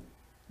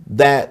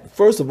that,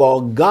 first of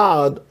all,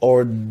 God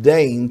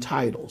ordained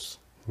titles.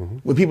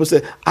 When people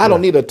say, I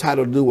don't need a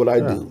title to do what I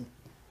do,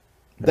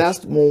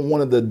 that's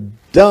one of the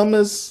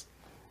dumbest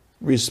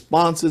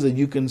responses that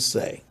you can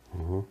say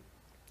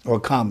or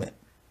comment.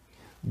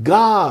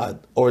 God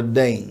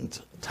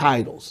ordained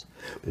titles.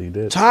 He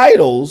did.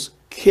 Titles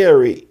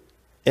carry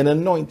an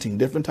anointing.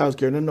 Different titles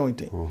carry an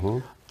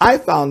anointing. I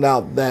found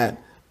out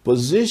that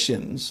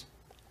positions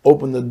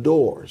open the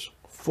doors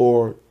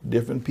for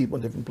different people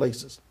in different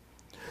places.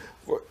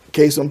 For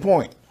case in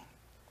point,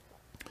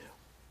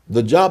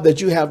 the job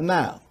that you have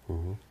now,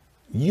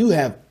 you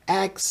have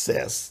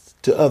access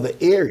to other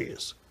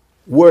areas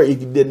where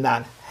if you did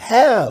not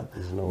have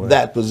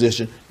that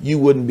position, you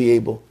wouldn't be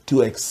able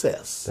to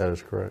access. That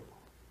is correct.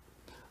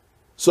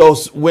 So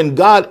when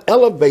God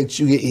elevates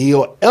you,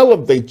 he'll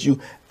elevate you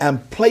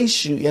and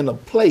place you in a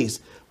place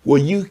where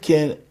you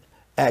can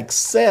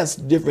access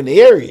different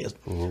areas.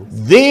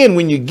 Then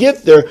when you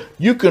get there,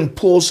 you can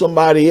pull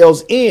somebody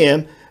else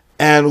in.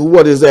 And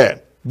what is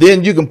that?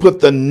 Then you can put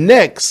the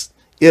next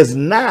is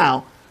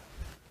now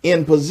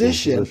in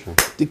position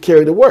to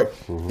carry the work.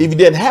 If you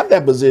didn't have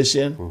that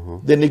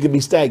position, then it could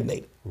be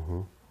stagnated.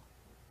 You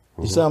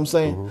see what I'm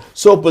saying?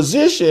 So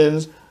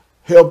positions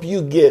help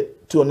you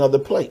get to another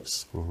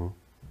place.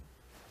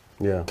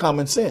 Yeah.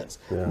 Common sense.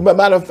 Yeah. But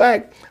matter of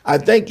fact, I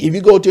think if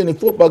you go to any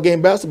football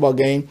game, basketball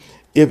game,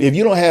 if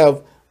you don't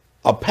have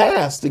a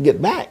pass to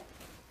get back,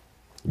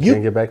 you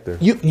can't get back there.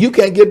 You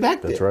can't get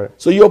back there. That's right.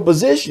 So your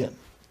position.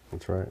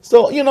 That's right.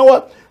 So you know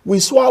what? We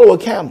swallow a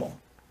camel,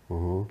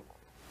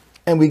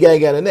 and we gotta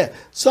get in there.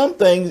 Some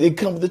things it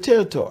comes with the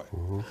territory.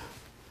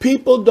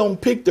 People don't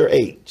pick their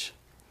age,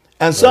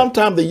 and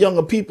sometimes the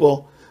younger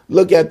people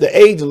look at the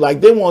age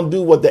like they want to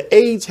do what the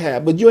age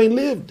have, but you ain't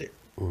lived it.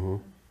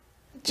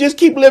 Just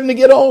keep living to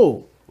get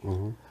old.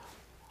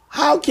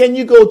 How can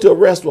you go to a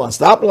restaurant?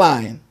 Stop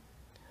lying.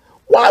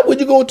 Why would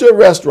you go to a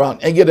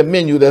restaurant and get a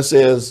menu that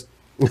says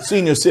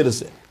senior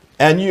citizen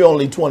and you're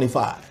only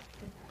 25?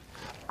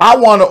 I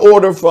want to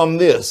order from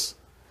this.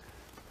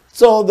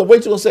 So the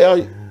waitress will say,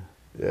 "Oh,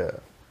 Yeah.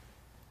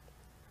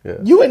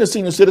 you ain't a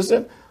senior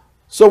citizen.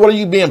 So what are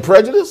you being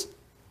prejudiced?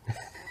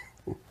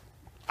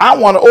 I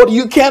want to order.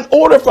 You can't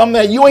order from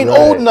that. You ain't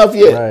old enough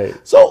yet.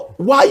 Right. So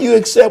why you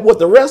accept what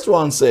the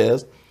restaurant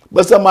says,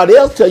 but somebody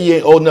else tell you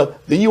ain't old enough,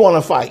 then you want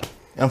to fight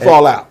and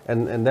fall out.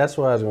 And that's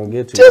what I was going to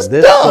get to. Just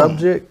this dumb.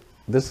 subject,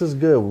 this is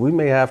good. We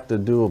may have to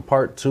do a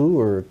part 2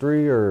 or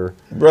 3 or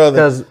Brother,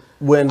 because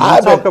when we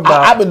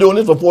I've been doing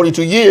this for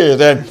 42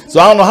 years, and so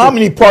I don't know how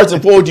many parts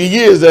in 42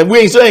 years, and we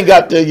ain't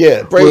got there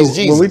yet. Praise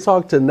Jesus. When we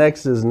talk to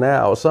Next is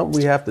Now, something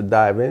we have to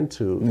dive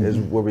into is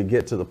where we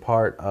get to the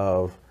part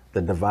of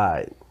the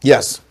divide.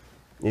 Yes.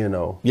 You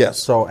know. Yes.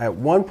 So at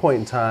one point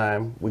in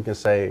time, we can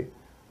say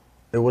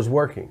it was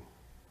working,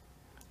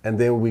 and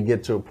then we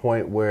get to a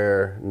point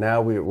where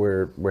now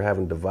we're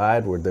having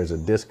divide, where there's a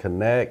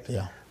disconnect.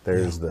 Yeah.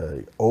 There's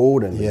the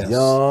old and the Yes.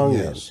 young.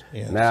 Yes.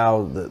 And Yes.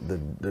 now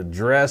the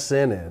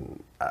dressing,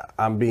 and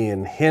I'm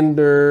being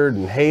hindered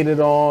and hated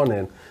on,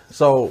 and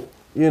so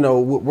you know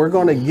we're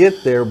going to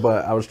get there.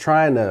 But I was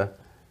trying to,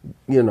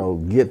 you know,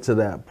 get to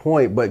that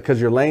point, but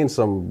because you're laying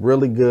some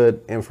really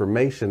good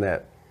information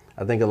that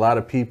I think a lot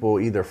of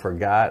people either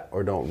forgot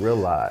or don't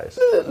realize.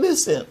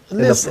 Listen. In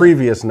the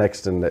previous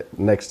Next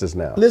is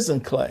Now. Listen,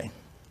 Clay.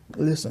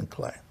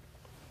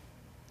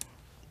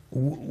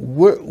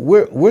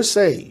 We're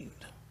saved.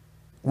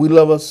 We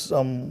love us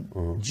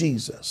some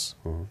Jesus.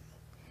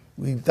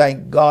 We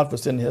thank God for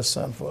sending his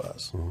son for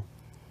us.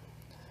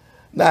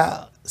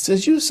 Now,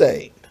 since you're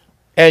saved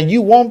and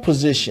you want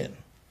position,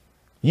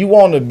 you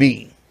want to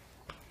be,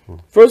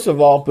 first of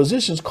all,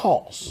 positions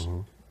cost.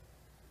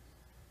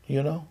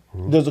 You know,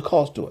 there's a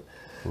cost to it.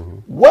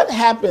 What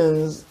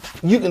happens,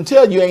 you can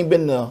tell you ain't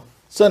been to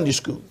Sunday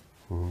school,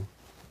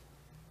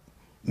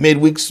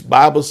 midweek's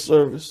Bible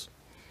service,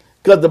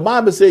 because the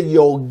Bible said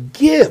your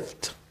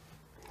gift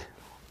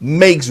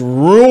makes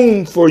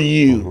room for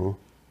you.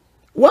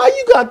 Why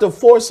you got to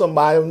force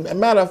somebody? As a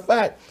matter of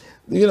fact,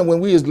 you know, when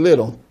we was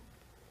little,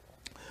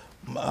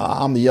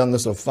 I'm the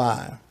youngest of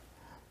 5,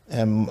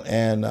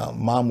 and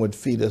Mom would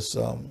feed us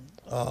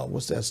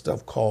what's that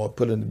stuff called?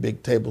 Put in the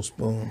big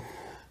tablespoon,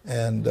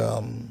 and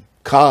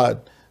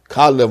cod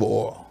liver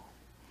oil.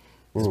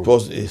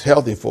 It's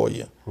healthy for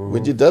you,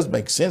 which it does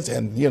make sense.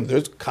 And you know,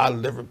 there's cod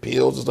liver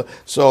pills and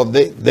stuff. So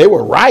they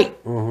were right.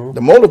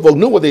 The older folk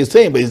knew what they were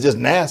saying, but it's just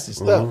nasty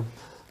stuff.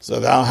 So I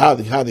don't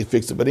know how they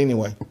fixed it, but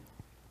anyway.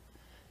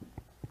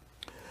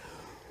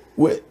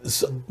 Let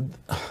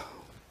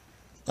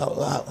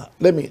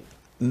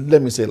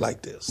me say it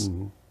like this.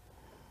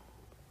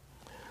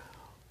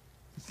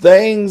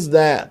 Things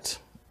that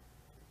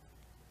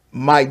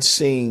might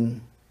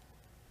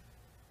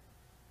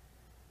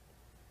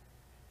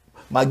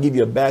give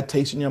you a bad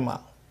taste in your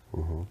mouth,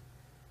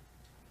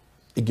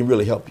 it can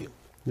really help you.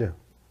 Yeah.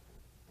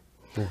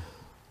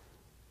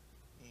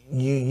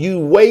 You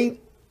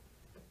wait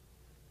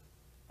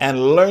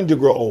and learn to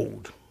grow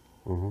old.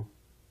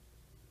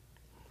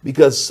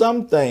 Because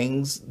some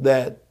things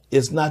that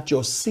it's not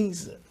your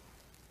season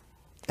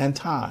and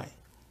time.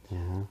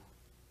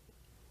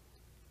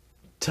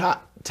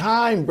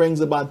 Time brings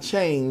about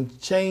change.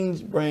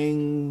 Change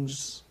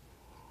brings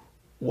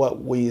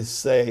what we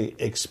say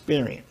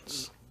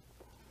experience.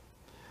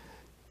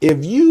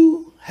 If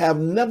you have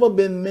never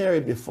been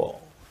married before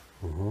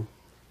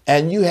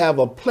and you have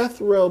a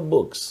plethora of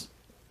books,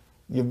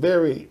 you're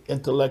very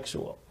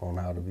intellectual. On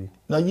how to be.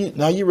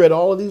 Now you read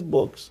all of these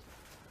books,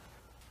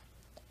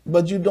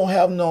 but you don't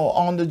have no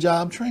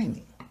on-the-job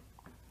training.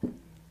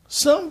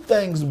 Some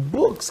things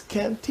books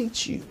can't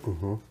teach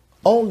you.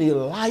 Only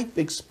life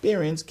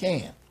experience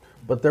can.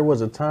 But there was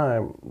a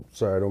time,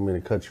 sorry, I don't mean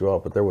to cut you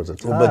off, but there was a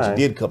time. But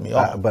you did cut me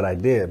off. But I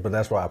did, but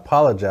that's why I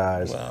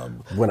apologize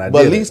when I did.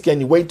 But at least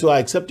can you wait till I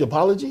accept your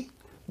apology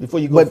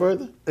before you go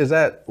further? Is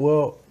that,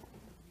 well,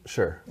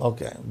 sure.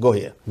 Okay, go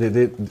ahead.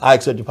 I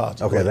accept your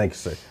apology. Okay, thank you,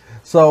 sir.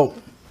 So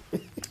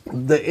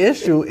the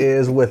issue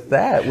is with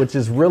that, which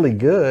is really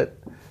good,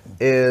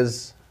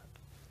 is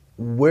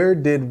where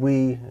did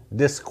we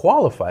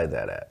disqualify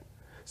that at?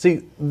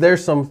 See,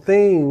 there's some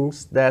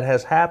things that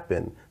has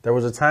happened. There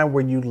was a time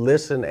where you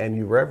listen and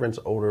you reverence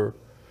older,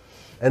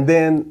 and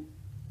then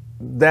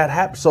that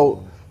happened.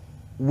 So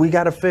we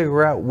got to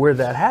figure out where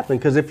that happened,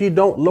 because if you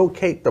don't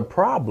locate the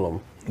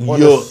problem or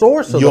the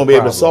source of the problem, you won't be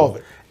able to solve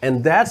it.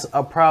 And that's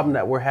a problem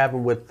that we're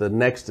having with the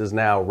Next Is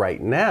Now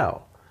right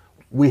now.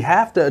 We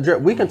have to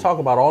address, we can talk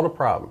about all the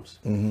problems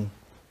and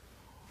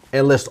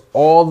list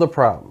all the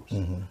problems.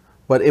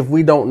 But if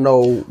we don't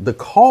know the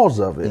cause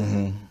of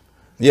it,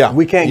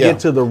 we can't get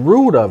to the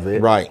root of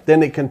it,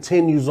 then it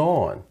continues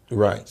on.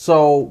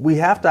 So we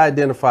have to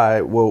identify,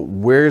 well,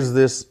 where's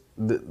this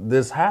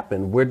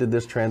happen? Where did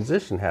this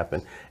transition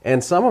happen?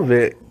 And some of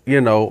it,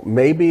 you know,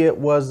 maybe it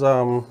was,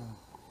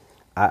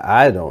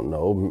 I don't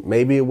know,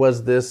 maybe it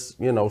was this,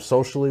 you know,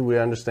 socially we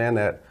understand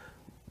that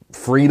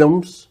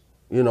freedoms,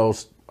 you know,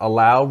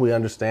 allowed. We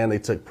understand they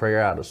took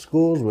prayer out of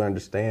schools. We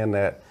understand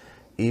that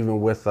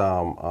even with,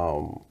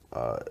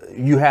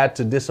 you had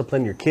to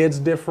discipline your kids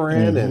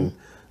different, and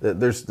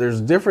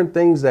there's different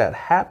things that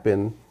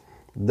happen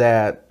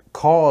that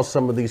cause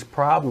some of these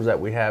problems that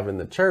we have in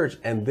the church.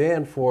 And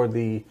then for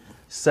the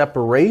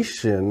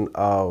separation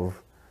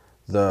of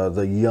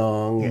the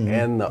young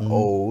and the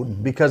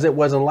old, because it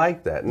wasn't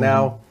like that.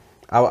 Now,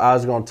 I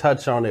was going to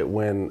touch on it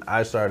when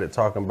I started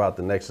talking about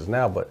the Next Is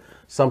Now, but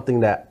something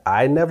that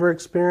I never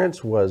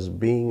experienced was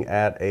being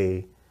at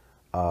a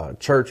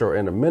church or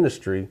in a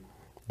ministry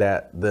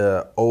that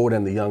the old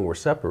and the young were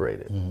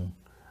separated.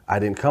 I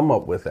didn't come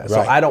up with that.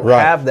 So I don't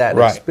have that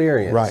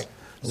experience.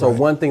 So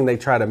one thing they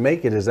try to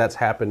make it is that's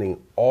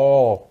happening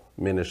all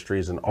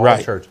ministries and all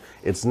church.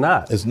 It's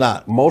not. It's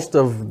not. Most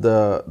of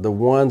the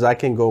ones, I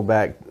can go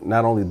back,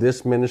 not only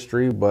this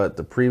ministry, but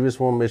the previous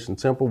one, Mission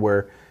Temple,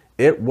 where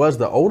it was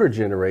the older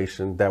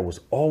generation that was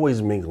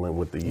always mingling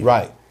with the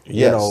youth.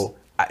 You know,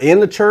 in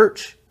the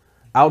church,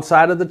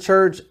 outside of the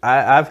church,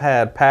 I've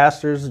had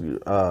pastors,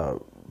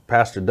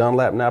 Pastor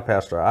Dunlap now,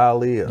 Pastor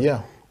Ali.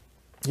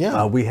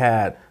 We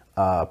had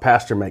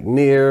Pastor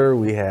McNear.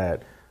 We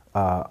had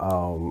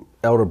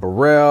Elder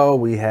Burrell.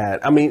 We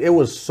had, I mean, it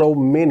was so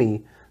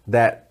many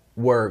that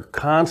were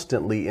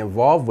constantly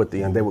involved with the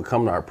young. They would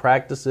come to our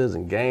practices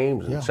and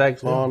games and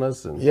check on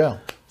us and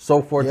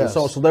so forth and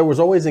so on. So there was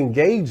always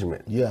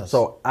engagement.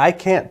 So I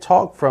can't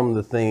talk from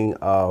the thing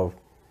of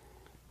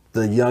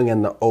the young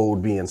and the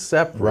old being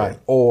separate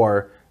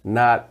or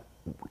not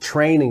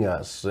training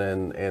us,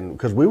 and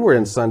because we were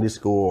in Sunday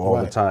school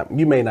all the time.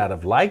 You may not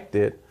have liked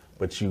it,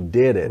 but you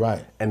did it,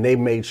 and they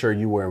made sure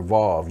you were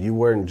involved. You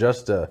weren't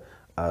just a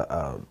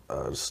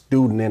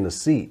student in a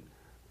seat.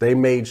 They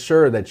made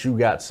sure that you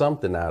got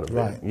something out of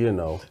it, you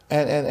know.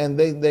 And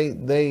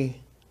they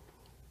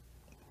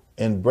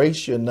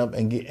embraced you enough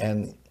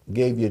and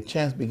gave you a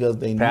chance because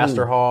they knew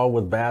Pastor Hall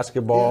with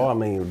basketball. I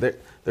mean,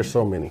 there's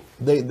so many.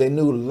 They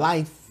knew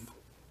life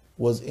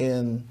was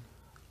in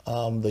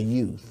the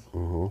youth.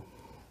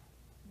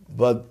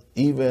 But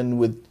even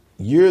with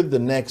you're the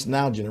next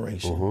now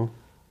generation.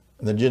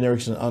 And the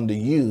generation under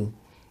you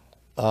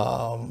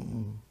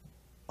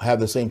have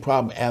the same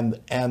problem.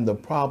 And the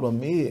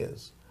problem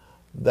is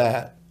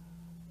that,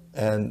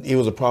 and it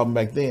was a problem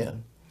back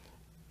then,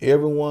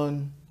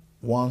 everyone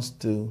wants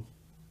to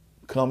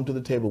come to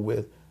the table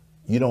with,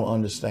 you don't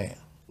understand.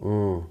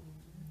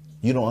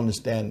 You don't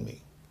understand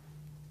me.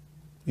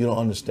 You don't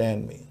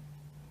understand me.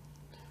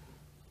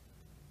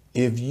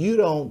 If you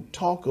don't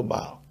talk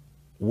about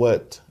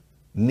what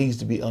needs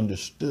to be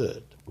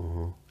understood,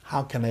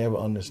 how can I ever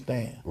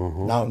understand?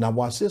 Now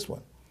watch this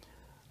one.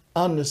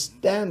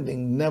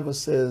 Understanding never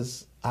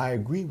says, I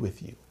agree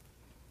with you.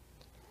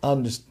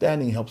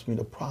 Understanding helps me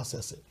to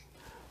process it.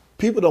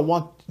 People don't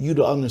want you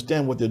to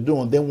understand what they're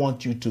doing. They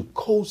want you to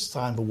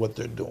co-sign for what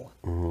they're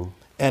doing.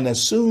 And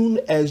as soon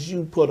as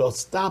you put a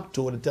stop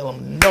to it and tell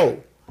them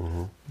no,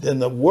 then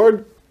the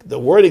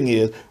wording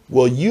is,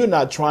 well, you're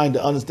not trying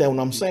to understand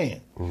what I'm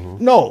saying.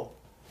 No.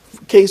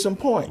 Case in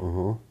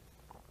point.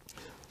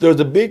 There's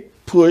a big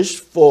push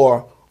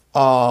for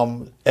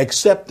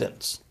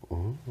acceptance.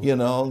 You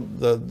know,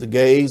 the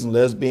gays and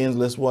lesbians,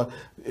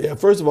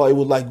 first of all, it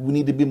was like we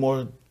need to be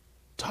more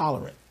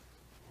tolerant.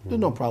 There's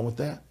no problem with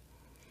that.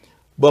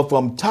 But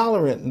from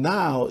tolerant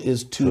now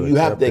is to you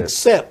have to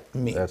accept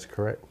me. That's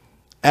correct.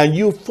 And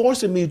you're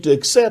forcing me to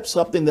accept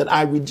something that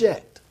I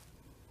reject.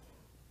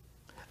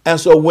 And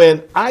so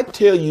when I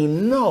tell you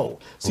no,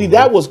 see,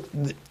 that was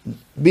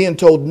being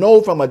told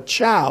no from a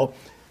child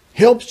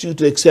helps you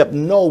to accept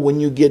no when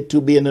you get to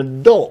be an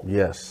adult.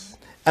 Yes.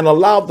 And a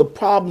lot of the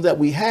problems that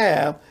we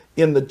have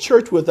in the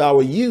church with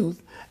our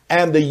youth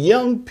and the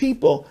young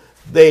people,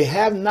 they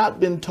have not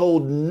been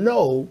told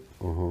no,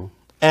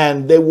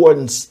 and they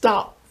weren't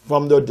stopped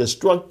from their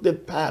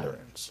destructive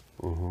patterns.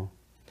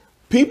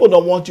 People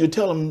don't want you to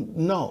tell them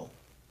no.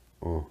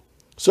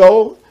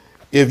 So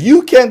if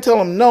you can't tell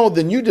them no,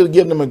 then you just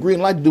give them a green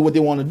light to do what they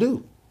want to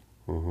do.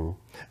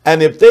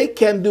 And if they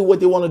can't do what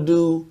they want to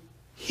do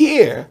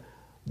here,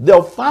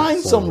 they'll find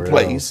some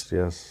place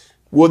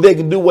where they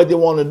can do what they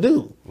want to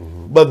do.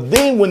 But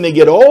then when they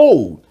get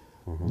old,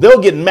 they'll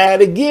get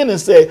mad again and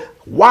say,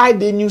 why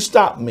didn't you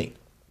stop me?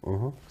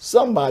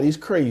 Somebody's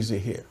crazy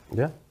here.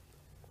 Yeah.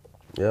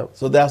 Yep.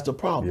 So that's the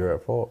problem. You're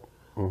at fault.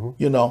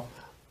 You know,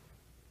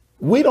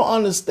 we don't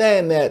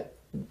understand that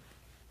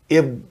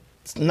if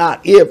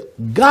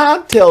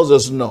God tells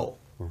us no,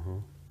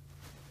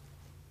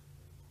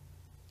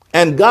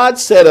 and God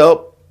set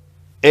up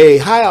a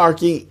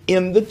hierarchy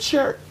in the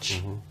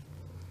church,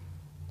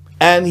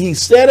 and he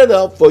set it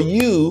up for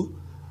you,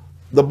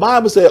 the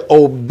Bible said,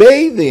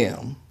 obey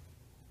them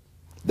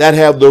that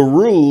have the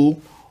rule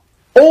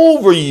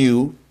over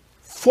you,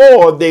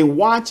 for they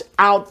watch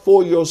out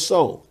for your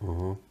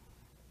soul.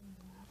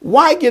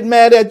 Why get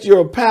mad at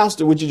your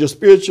pastor, which is your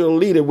spiritual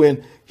leader,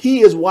 when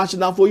he is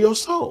watching out for your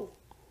soul?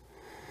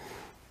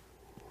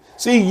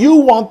 See, you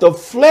want the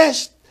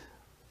flesh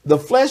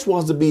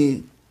wants to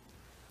be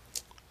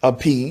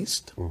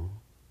appeased,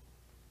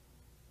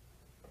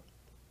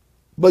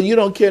 but you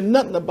don't care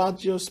nothing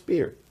about your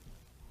spirit.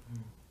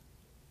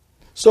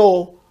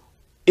 So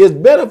it's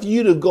better for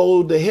you to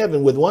go to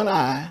heaven with one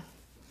eye,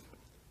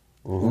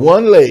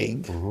 one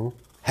leg,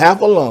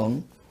 half a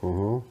lung,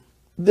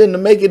 than to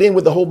make it in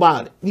with the whole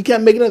body. You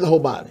can't make it in with the whole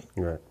body.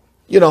 Right.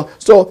 You know,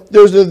 so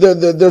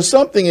there's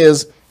something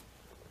is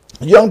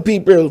young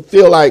people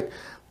feel like,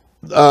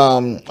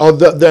 or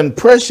the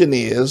impression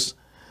is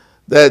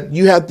that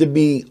you have to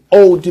be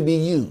old to be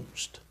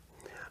used.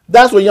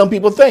 That's what young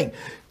people think.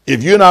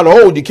 If you're not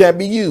old, you can't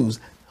be used.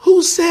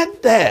 Who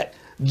said that?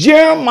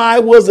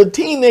 Jeremiah was a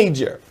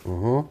teenager.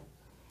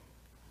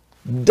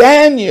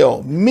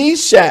 Daniel,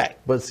 Meshach.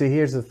 But see,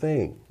 here's the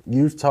thing.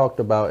 You talked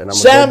about, and I'm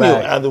Samuel. Go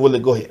ahead.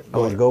 I'm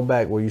going to go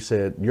back where you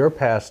said your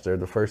pastor,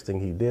 the first thing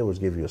he did was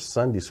give you a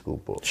Sunday school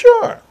book.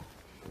 Sure.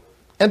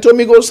 And told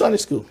me to go to Sunday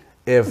school.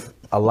 If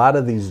a lot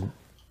of these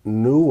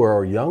newer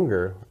or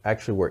younger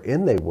actually were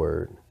in their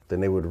word, then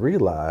they would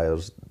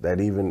realize that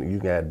even you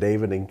got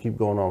David and keep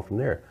going on from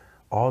there.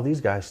 All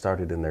these guys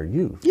started in their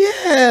youth.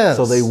 Yes.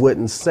 So they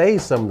wouldn't say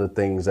some of the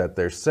things that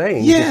they're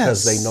saying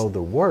because they know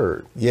the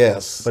word.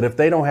 Yes. But if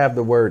they don't have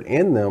the word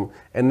in them,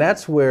 and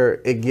that's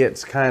where it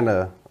gets kind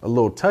of a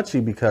little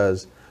touchy,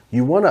 because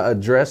you want to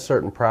address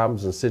certain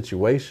problems and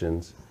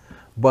situations,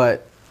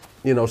 but,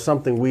 you know,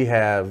 something we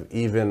have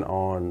even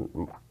on,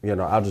 you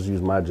know, I'll just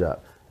use my job.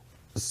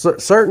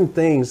 Certain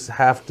things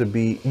have to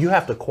be, you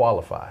have to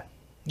qualify.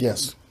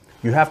 Yes.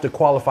 You have to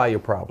qualify your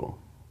problem.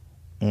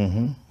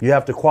 You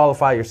have to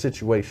qualify your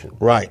situation.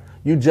 Right.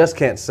 You just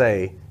can't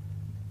say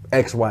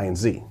X, Y, and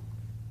Z.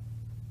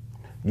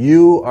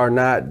 You are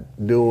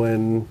not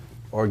doing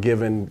or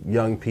giving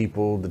young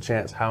people the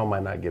chance. How am I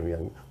not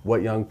giving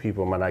what young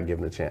people am I not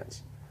giving the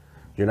chance?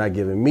 You're not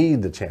giving me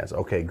the chance.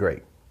 Okay,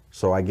 great.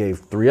 So I gave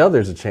 3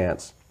 others a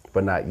chance,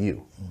 but not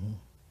you.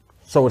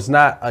 So it's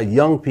not a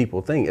young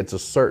people thing. It's a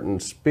certain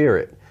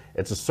spirit.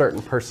 It's a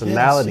certain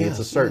personality. It's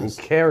a certain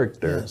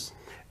character.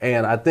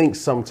 And I think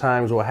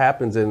sometimes what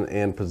happens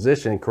in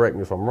position, correct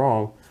me if I'm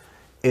wrong,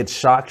 it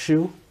shocks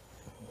you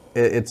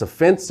it's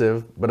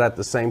offensive, but at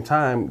the same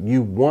time,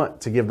 you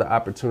want to give the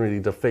opportunity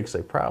to fix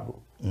a problem.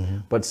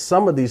 But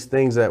some of these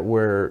things that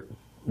we're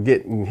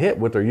getting hit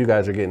with, or you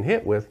guys are getting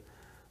hit with,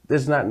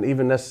 is not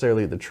even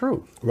necessarily the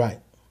truth. Right.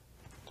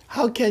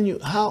 How can you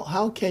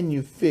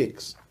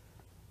fix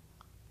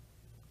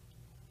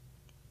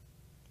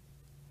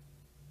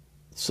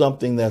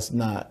something that's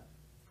not?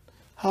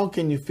 How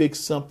can you fix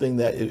something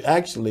that it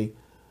actually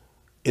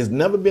has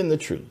never been the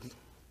truth?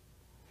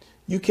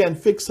 You can't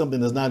fix something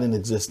that's not in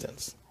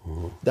existence.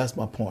 That's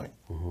my point.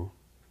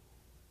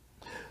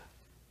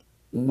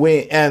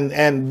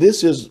 And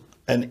this is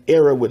an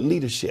error with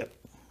leadership,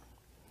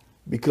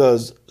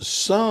 because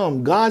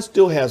God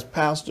still has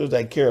pastors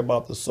that care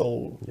about the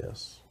soul,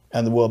 Yes.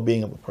 and the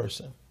well-being of a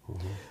person.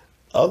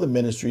 Other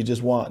ministries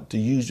just want to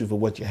use you for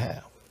what you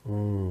have.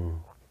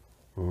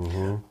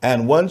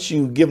 And once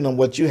you give them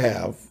what you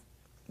have,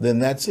 then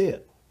that's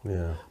it.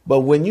 Yeah.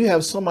 But when you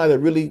have somebody that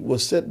really will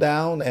sit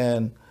down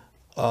and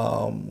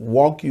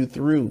walk you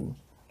through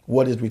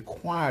what is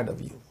required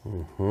of you,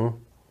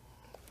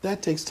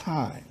 that takes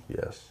time.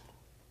 Yes.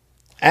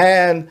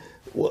 And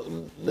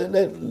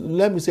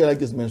let me say it like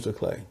this, Minister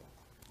Clay.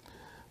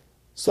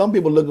 Some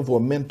people are looking for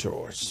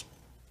mentors,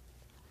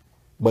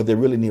 but they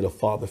really need a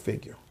father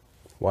figure.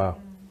 Wow.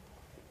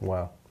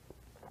 Wow.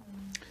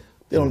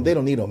 They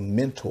don't need a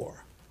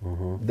mentor.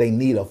 They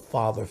need a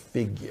father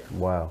figure.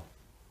 Wow.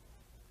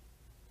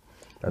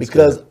 That's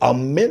Because good. a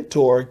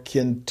mentor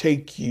can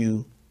take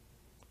you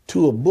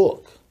to a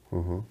book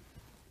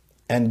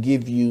and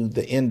give you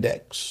the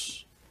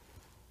index,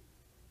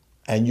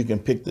 and you can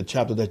pick the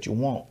chapter that you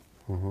want.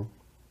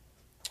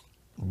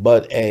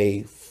 But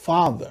a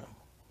father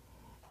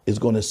is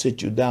going to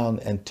sit you down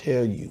and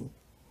tell you,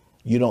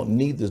 you don't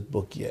need this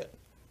book yet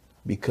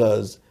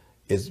because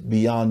it's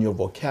beyond your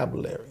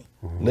vocabulary.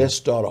 Let's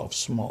start off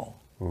small.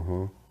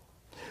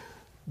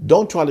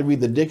 Don't try to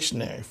read the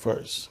dictionary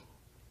first.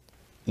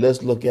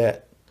 Let's look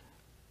at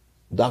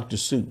Dr.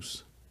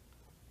 Seuss.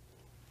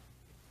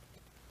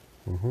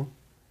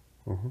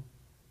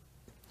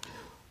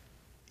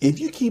 If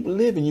you keep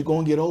living, you're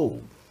going to get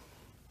old.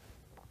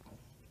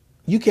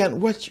 You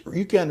can't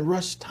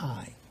rush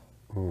time.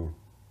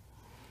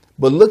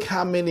 But look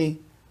how many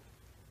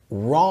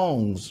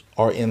wrongs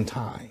are in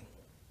time.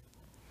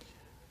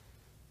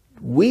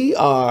 We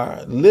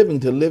are living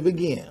to live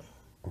again.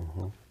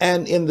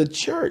 And in the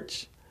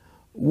church,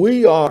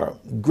 we are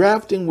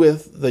grafting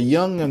with the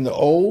young and the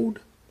old,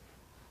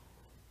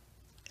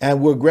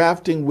 and we're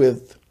grafting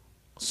with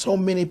so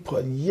many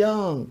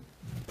young,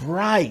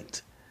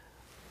 bright,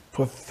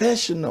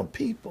 professional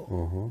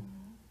people.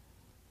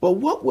 But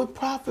what would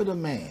profit a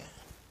man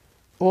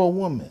or a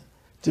woman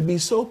to be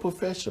so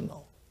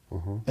professional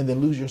and then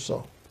lose your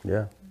soul?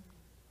 Yeah.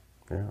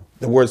 Yeah.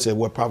 The word said,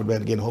 what profit a man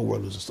to gain the whole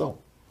world, lose his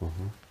soul?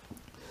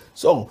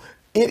 So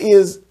it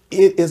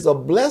is a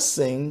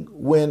blessing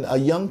when a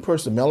young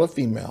person, male or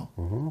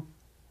female,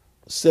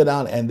 sit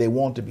down and they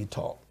want to be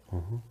taught.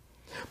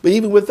 But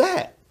even with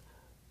that,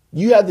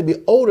 you have to be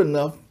old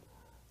enough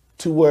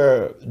to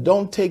where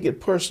don't take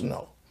it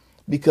personal,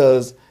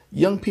 because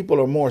young people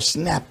are more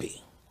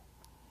snappy.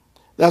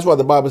 That's why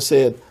the Bible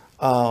said,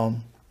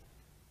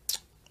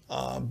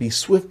 be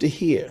swift to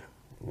hear,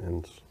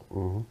 And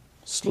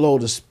slow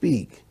to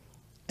speak,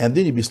 and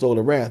then you be slow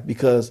to wrath,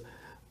 because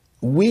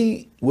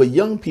with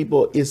young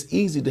people, it's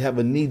easy to have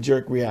a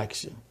knee-jerk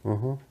reaction.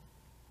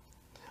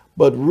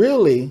 But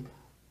really,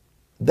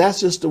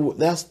 that's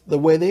the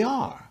way they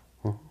are.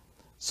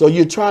 So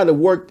you try to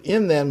work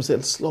in them and say,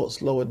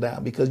 slow it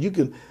down, because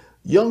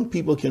young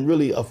people can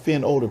really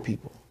offend older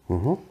people.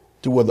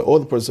 To where the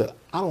older person said,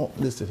 I don't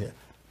listen here.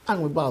 I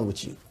don't bother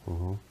with you.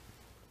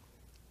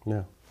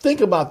 yeah.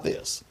 Think about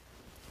this.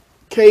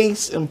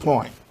 Case in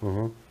point.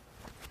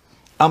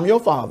 I'm your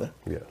father,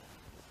 Yeah.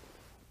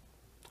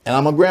 and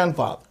I'm a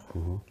grandfather.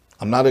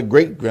 I'm not a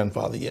great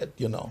grandfather yet,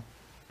 I'm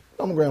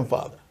a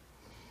grandfather.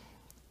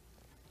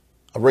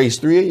 I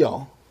raised 3 of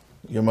y'all,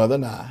 your mother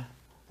and I,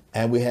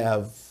 and we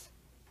have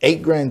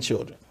 8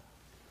 grandchildren.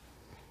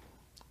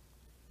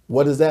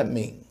 What does that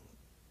mean?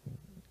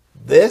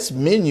 This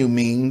menu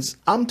means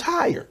I'm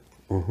tired.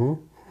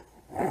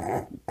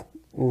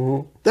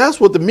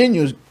 That's what the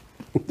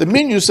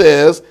menu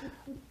says,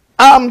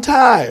 I'm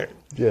tired.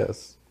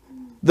 Yes.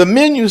 The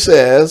menu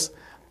says,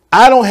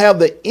 I don't have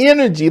the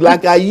energy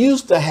like I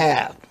used to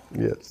have.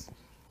 Yes.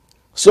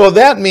 So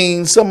that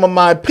means some of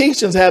my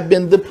patience have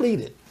been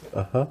depleted.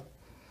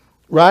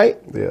 Right?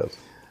 Yes.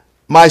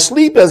 My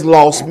sleep has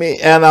lost me,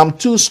 and I'm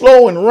too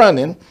slow in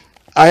running.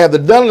 I have the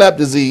Dunlap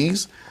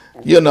disease,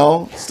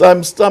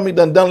 some stomach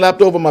done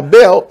Dunlapped over my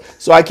belt,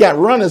 so I can't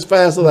run as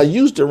fast as I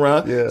used to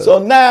run. Yes. So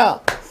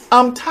now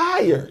I'm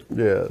tired.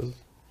 Yes.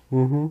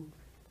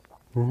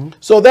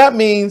 So that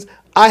means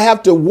I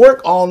have to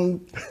work on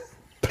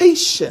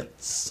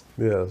patience.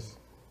 Yes.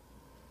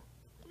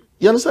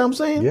 You understand what I'm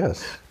saying?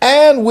 Yes.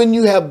 And when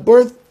you have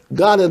birth,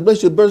 God has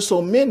blessed you to birth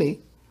so many,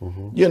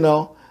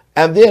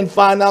 and then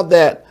find out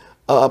that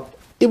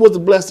it was a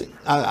blessing.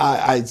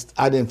 I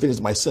didn't finish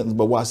my sentence,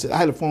 but what I said, I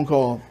had a phone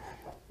call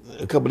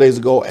a couple of days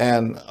ago,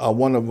 and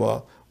one of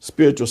our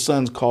spiritual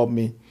sons called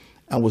me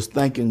and was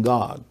thanking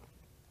God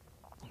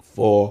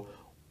for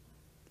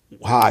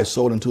how I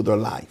sowed into their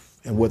life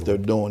and what they're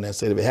doing. And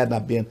said, if it had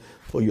not been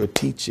for your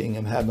teaching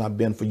and had not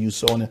been for you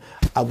sowing it,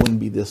 I wouldn't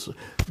be this.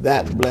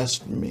 That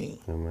blessed me.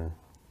 Amen.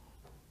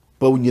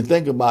 But when you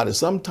think about it,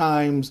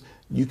 sometimes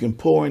you can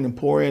pour in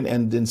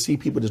and then see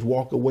people just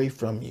walk away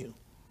from you.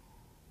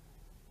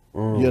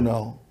 You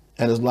know,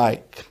 and it's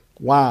like,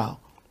 wow,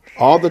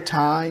 all the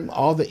time,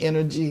 all the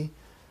energy,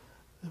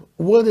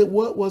 what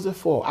was it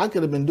for? I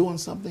could have been doing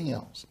something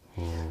else.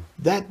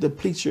 That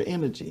depletes your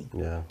energy.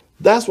 Yeah.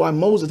 That's why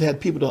Moses had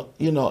people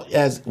to, you know,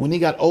 as when he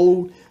got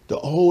old, to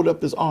hold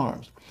up his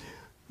arms.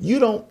 You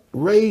don't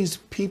raise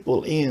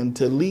people in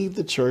to leave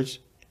the church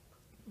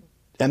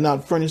and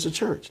not furnish the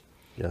church.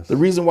 Yes. The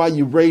reason why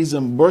you raise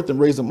them, birth and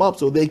raise them up,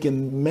 so they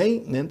can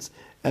maintenance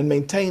and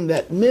maintain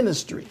that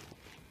ministry.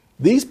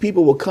 These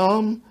people will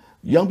come,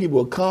 young people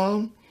will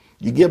come,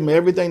 you give them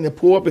everything, they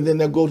pour up, and then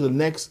they'll go to the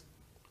next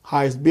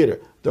highest bidder.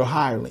 They're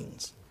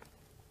hirelings.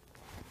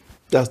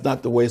 That's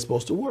not the way it's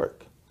supposed to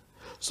work.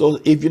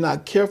 So if you're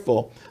not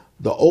careful,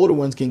 the older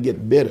ones can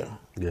get bitter,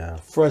 Yeah.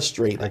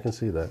 frustrated, I can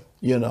see that.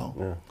 you know.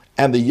 Yeah.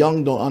 And the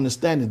young don't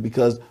understand it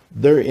because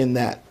they're in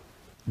that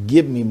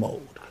give me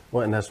mode.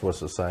 Well, and that's what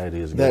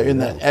society is They're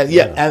getting in now.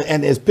 that,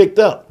 and it's picked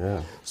up.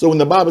 Yeah. So when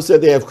the Bible said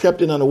they have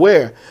crept in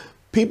unaware,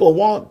 people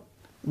want,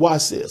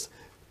 watch this,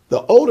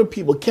 the older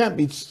people can't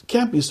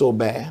be so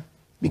bad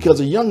because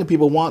the younger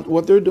people want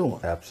what they're doing.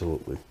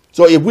 Absolutely.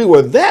 So if we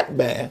were that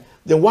bad,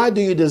 then why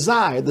do you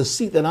desire the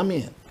seat that I'm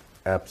in?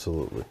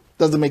 Absolutely.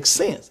 Doesn't make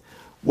sense.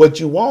 What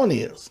you want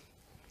is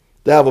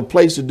to have a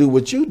place to do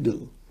what you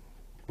do,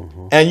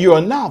 and you're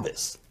a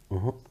novice.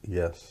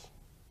 Yes.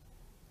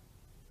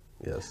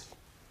 Yes.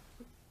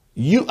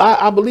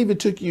 I believe it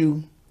took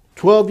you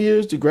 12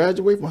 years to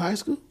graduate from high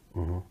school,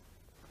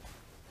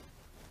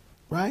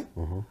 right?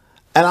 And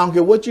I don't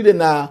care what you did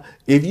now.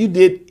 If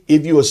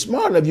you were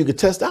smart enough, you could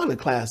test out the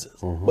classes.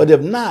 But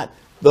if not,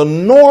 the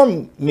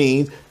norm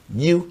means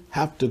you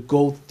have to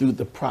go through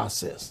the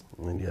process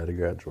And you had to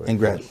graduate. and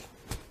graduate.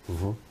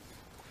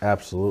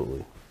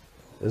 Absolutely.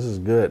 This is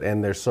good.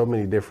 And there's so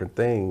many different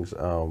things.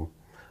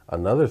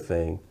 Another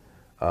thing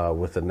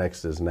with the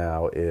Nexus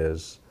now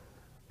is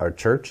our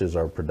churches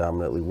are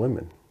predominantly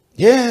women.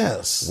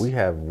 Yes. We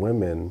have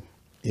women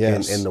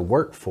Yes. in the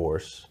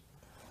workforce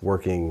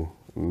working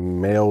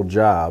male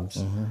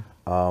jobs,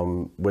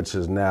 which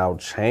has now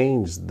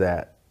changed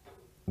that,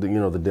 the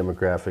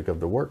demographic of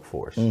the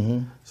workforce.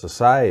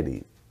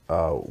 Society,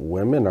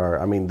 women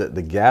are, I mean,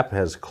 the gap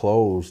has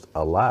closed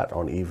a lot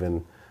on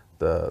even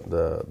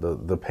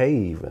the pay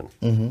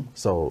even.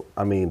 So,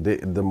 I mean,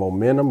 the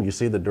momentum, you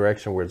see the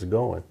direction where it's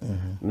going.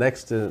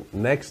 Next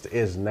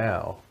is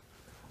now.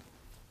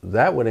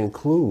 That would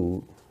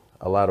include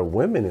a lot of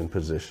women in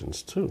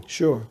positions too.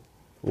 Sure.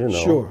 You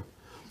know. Sure.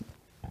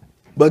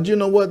 But you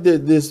know what?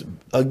 This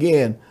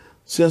again,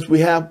 since we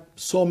have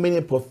so many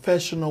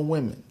professional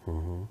women,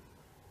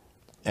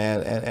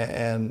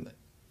 and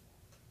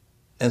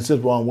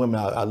since we're on women,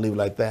 I'll leave it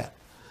like that.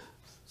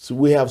 So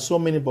we have so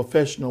many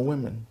professional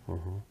women.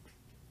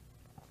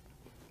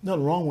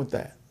 Nothing wrong with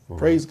that.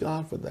 Praise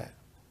God for that.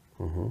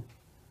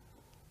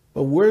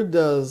 But where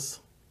does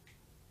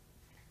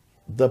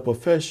the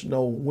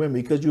professional women,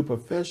 because you're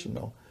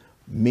professional,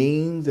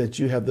 means that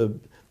you have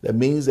that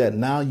means that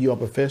now you are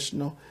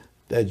professional,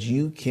 that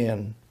you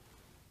can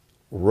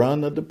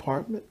run a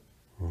department,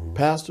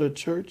 pastor a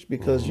church,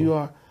 because you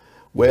are,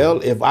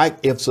 well,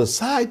 if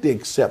society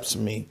accepts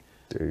me,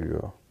 There you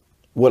go.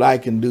 what I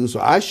can do,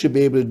 so I should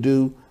be able to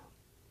do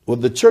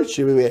what the church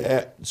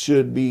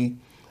should be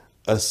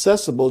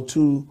accessible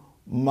to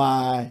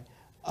my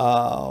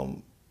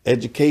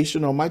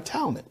education or my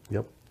talent.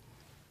 Yep.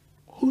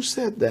 Who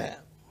said that?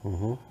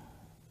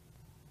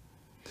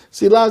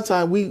 See, a lot of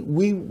times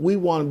we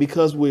want,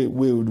 because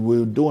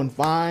we're doing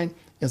fine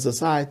in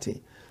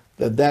society,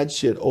 that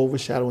should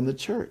overshadow in the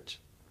church.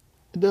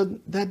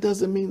 That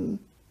doesn't mean,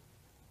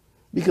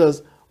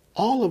 because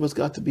all of us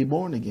got to be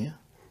born again.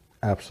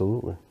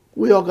 Absolutely.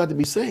 We all got to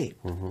be saved.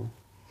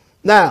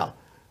 Now,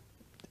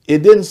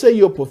 it didn't say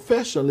your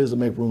professionalism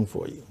make room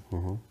for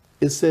you.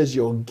 It says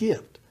your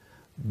gift.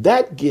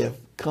 That gift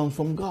comes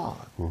from God.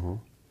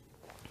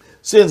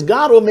 Since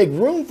God will make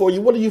room for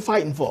you, what are you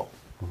fighting for?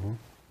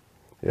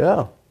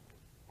 Yeah.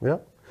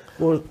 Yep.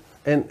 Well,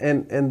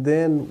 and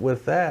then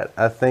with that,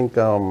 I think,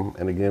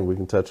 and again, we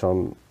can touch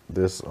on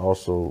this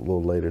also a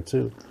little later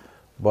too,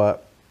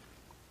 but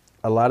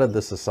a lot of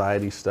the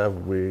society stuff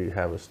we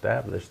have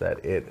established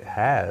that it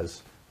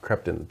has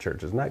crept in the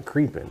church. It's not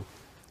creeping.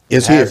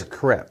 It's It has here.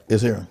 crept.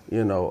 It's here.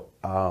 You know,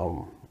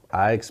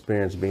 I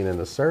experienced being in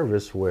a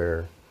service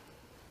where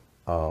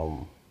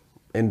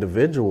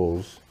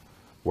individuals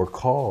were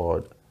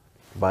called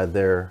by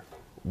their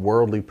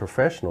worldly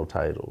professional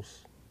titles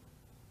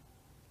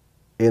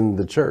in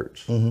the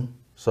church.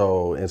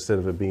 So instead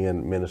of it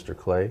being Minister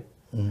Clay,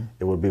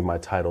 it would be my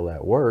title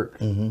at work.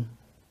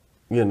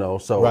 You know,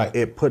 so Right.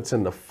 it puts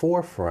in the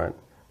forefront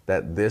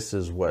that this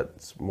is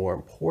what's more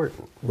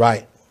important.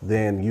 Right.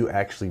 than you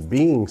actually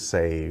being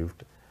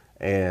saved.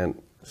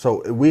 And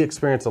so we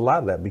experience a lot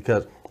of that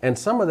because, and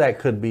some of that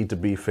could be, to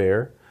be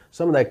fair,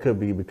 some of that could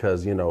be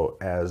because, you know,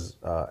 as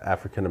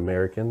African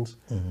Americans,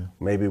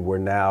 maybe we're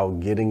now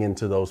getting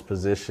into those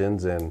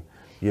positions and,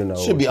 you know,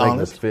 Should be making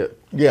honest. us fit.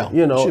 Yeah,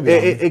 You know, should be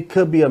honest. it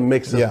could be a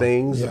mix of Yeah,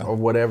 things yeah. or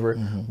whatever.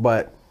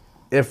 But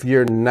if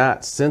you're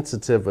not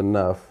sensitive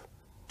enough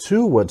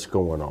to what's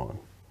going on,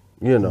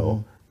 you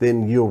know,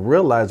 then you'll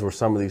realize where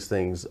some of these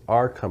things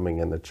are coming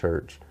in the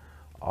church,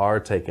 are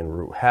taking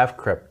root, have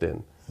crept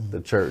in the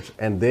church.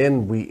 And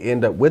then we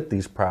end up with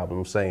these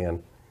problems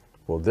saying,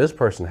 well, this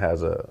person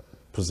has a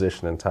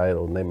position and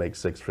title and they make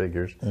six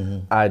figures.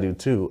 I do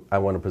too. I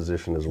want a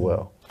position as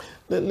well.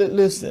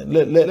 Listen,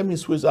 let me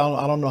switch.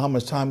 I don't know how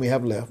much time we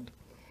have left.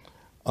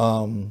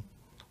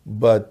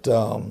 But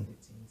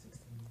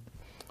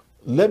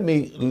let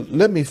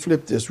me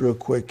flip this real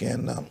quick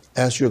and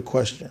ask you a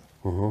question.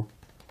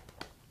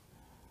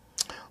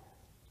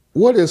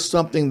 What is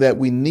something that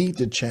we need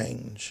to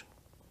change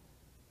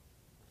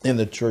in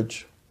the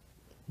church,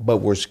 but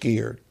we're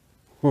scared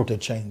to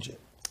change it?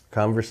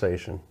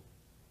 Conversation.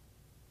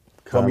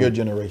 From your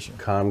generation.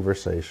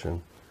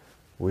 Conversation.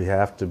 We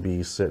have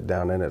to sit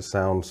down, and it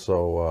sounds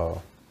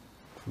so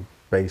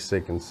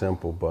basic and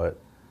simple, but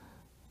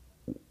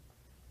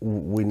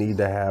we need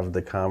to have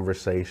the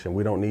conversation.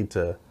 We don't need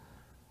to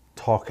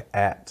talk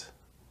at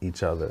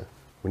each other.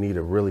 We need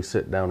to really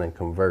sit down and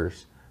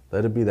converse.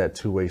 Let it be that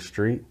two-way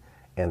street.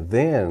 And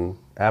then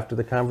after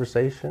the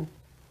conversation,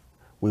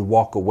 we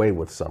walk away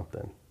with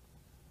something.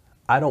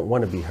 I don't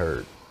want to be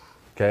heard.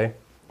 Okay?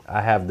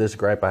 I have this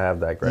gripe, I have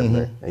that gripe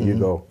there. And you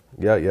go,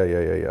 yeah.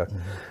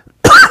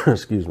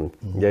 Excuse me.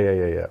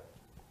 Yeah.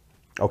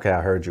 Okay,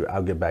 I heard you.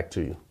 I'll get back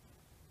to you.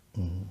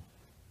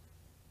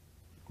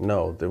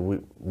 No,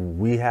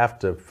 we have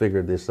to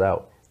figure this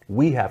out.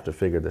 We have to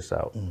figure this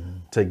out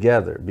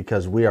together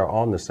because we are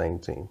on the same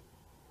team.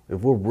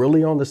 If we're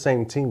really on the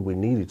same team, we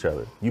need each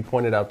other. You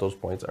pointed out those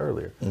points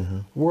earlier.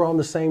 We're on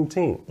the same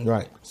team.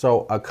 Right.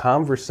 So a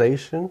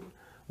conversation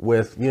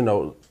with, you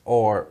know,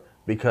 or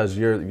because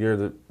you're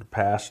the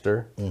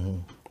pastor,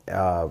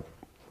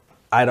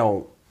 I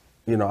don't,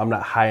 you know, I'm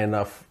not high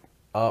enough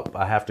up.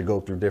 I have to go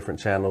through different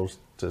channels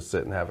to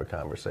sit and have a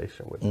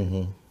conversation with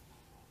you.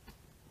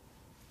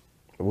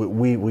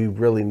 We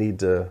really need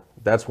to,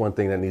 that's one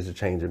thing that needs to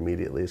change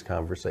immediately is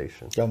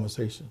conversation.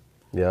 Conversation.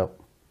 Yep.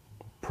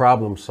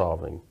 Problem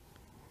solving.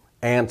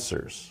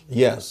 Answers.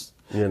 Yes.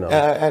 You know.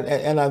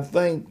 And I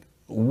think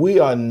we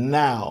are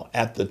now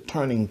at the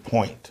turning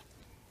point,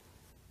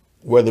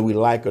 whether we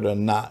like it or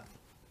not.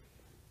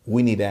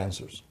 We need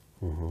answers.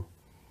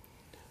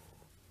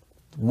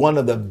 One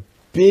of the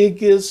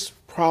biggest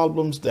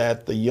problems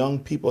that the young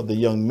people, the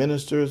young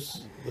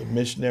ministers, the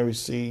missionaries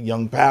see,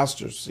 young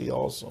pastors see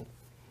also,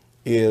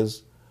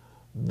 is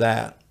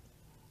that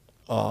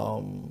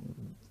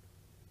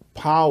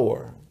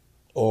power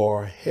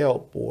or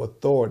help or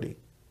authority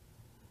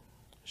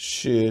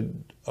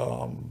should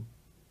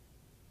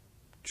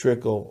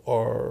trickle,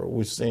 or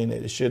we're saying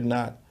that it should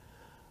not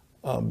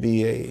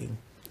be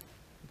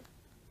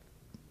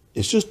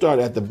it should start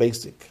at the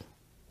basic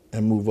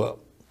and move up.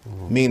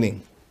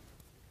 Meaning,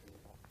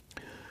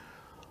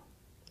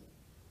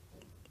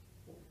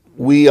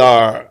 we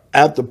are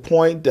at the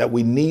point that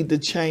we need to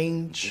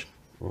change,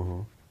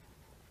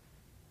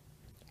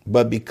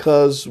 but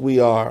because we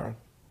are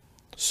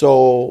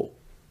so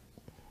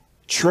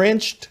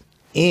trenched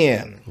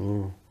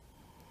in,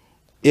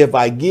 if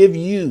I give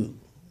you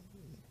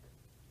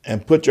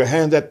and put your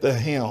hands at the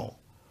helm,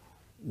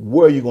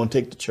 where are you going to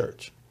take the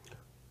church?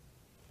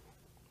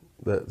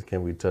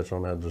 Can we touch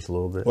on that just a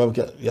little bit? Well,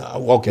 yeah,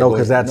 okay. No,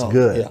 because that's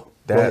good.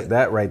 Yeah,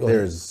 That right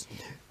there is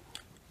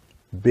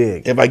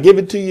big. If I give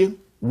it to you,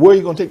 where are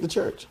you going to take the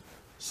church?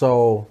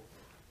 So,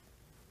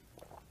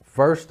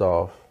 first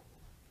off,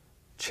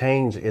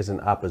 change is an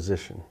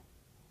opposition.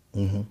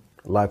 A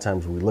lot of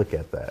times we look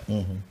at that,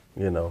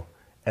 you know.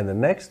 And the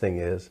next thing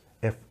is,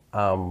 if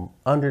I'm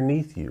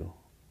underneath you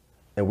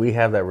and we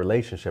have that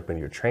relationship and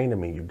you're training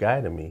me, you're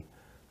guiding me,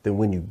 then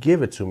when you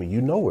give it to me,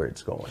 you know where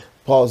it's going.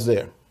 Pause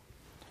there.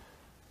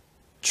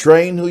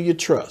 Train who you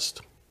trust,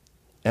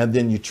 and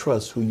then you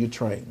trust who you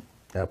train.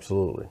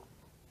 Absolutely.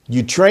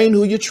 You train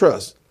who you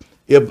trust.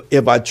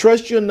 If I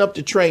trust you enough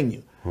to train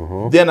you,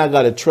 then I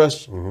got to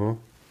trust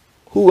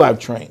who I've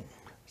trained.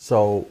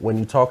 So when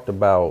you talked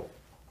about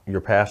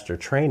your pastor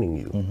training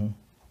you,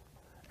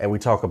 and we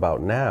talk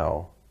about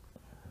now,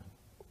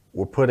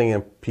 we're putting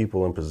in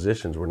people in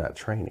positions we're not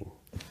training.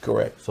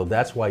 Correct. So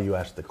that's why you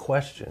ask the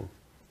question,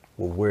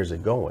 well, where's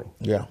it going?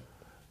 Yeah.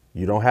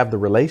 You don't have the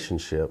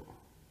relationship,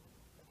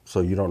 so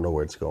you don't know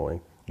where it's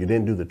going. You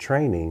didn't do the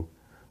training,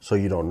 so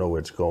you don't know where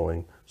it's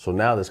going. So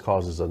now this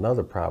causes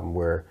another problem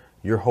where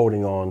you're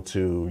holding on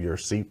to your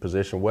seat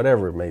position,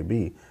 whatever it may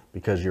be,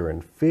 because you're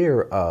in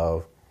fear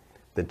of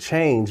the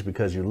change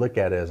because you look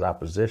at it as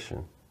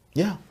opposition.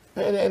 Yeah.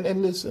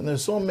 And listen,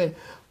 there's so many.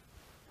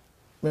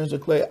 Mr.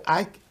 Clay,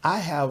 I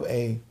have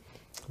a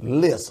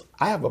list.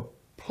 I have a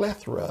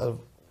plethora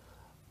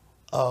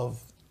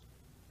of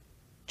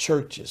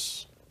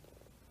churches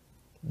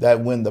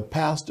that when the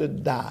pastor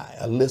died,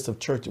 a list of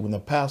churches, when the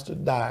pastor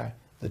died,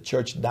 the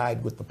church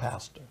died with the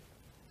pastor.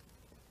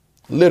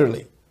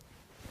 Literally.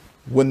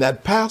 When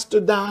that pastor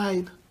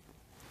died,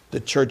 the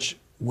church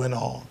went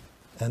on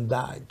and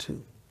died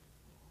too.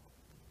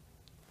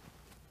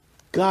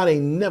 God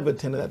ain't never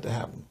intended that to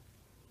happen.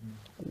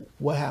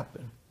 What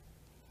happened?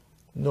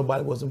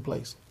 Nobody was in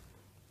place.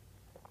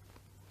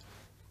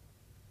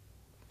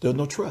 There was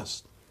no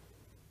trust.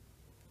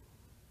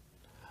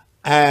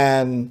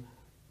 And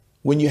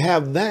when you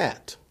have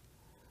that,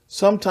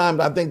 sometimes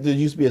I think there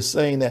used to be a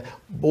saying that,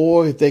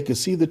 boy, if they could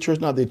see the church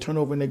now, they'd turn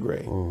over in their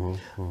grave.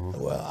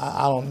 Well,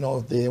 I don't know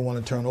if they want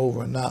to turn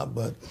over or not,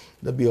 but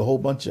there'd be a whole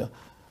bunch of,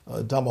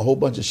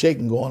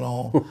 shaking going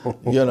on,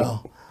 you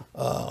know.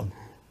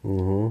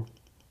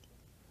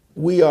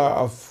 We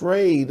are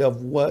afraid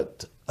of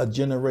what a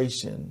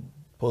generation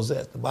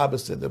possessed. The Bible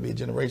said there'll be a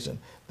generation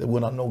that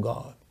will not know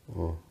God.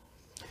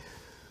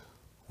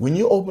 When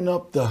you open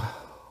up the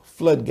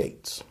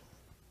floodgates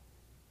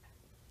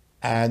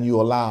and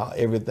you allow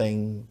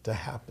everything to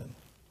happen,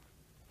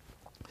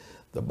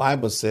 the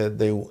Bible said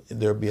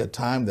there'll be a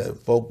time that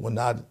folk will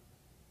not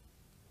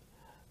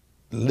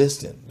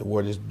listen. The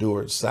word is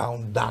do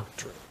sound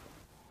doctrine.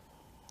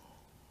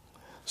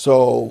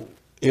 So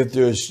if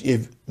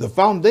the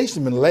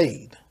foundation been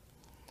laid,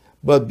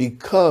 but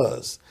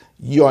because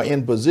you are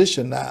in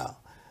position now,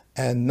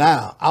 and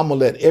now I'm gonna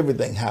let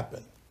everything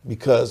happen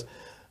because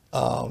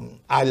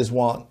I just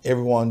want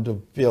everyone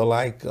to feel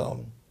like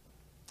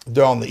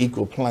they're on the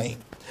equal plane.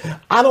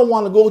 I don't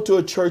want to go to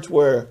a church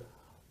where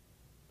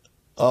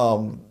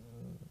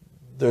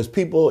there's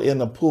people in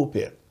the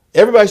pulpit.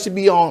 Everybody should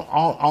be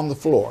on the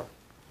floor.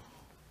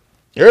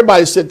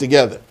 Everybody sit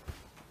together.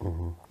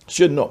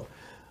 Should know.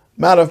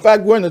 Matter of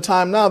fact, we're in a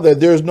time now that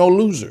there's no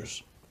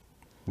losers.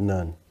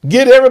 None.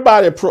 Get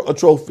everybody a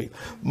trophy.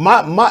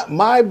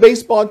 My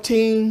baseball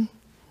team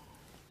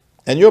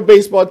and your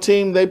baseball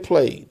team, they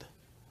played.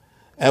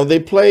 And they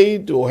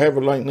played or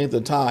however length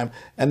of time.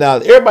 And now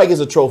everybody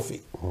gets a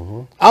trophy.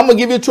 I'm going to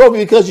give you a trophy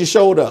because you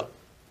showed up.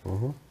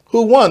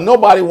 Who won?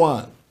 Nobody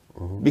won.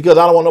 Because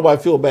I don't want nobody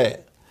to feel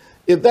bad.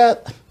 If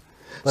that...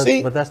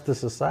 But that's the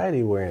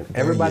society we're in.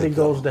 Everybody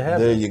goes to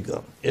heaven. There you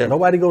go.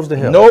 Nobody goes to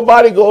hell.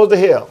 Nobody goes to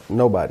hell.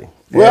 Nobody.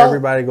 Well,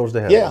 everybody goes to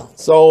heaven. Yeah.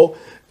 So,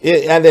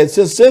 and then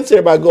since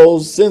everybody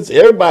goes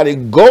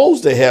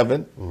to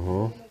heaven,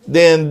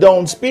 then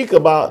don't speak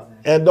about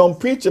and don't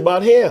preach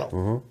about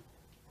hell.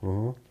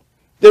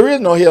 There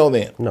is no hell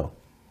then. No.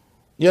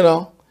 You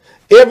know,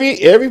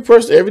 every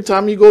person, every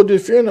time you go to the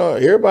funeral,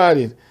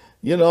 everybody,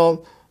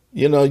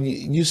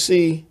 you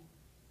see.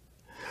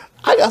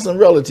 I got some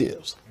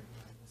relatives.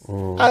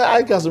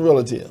 I got some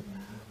relatives,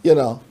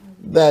 well,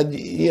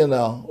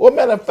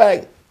 matter of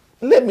fact,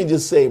 let me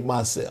just say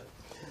myself.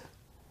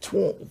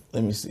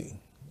 Let me see,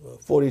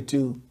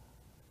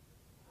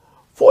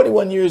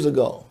 41 years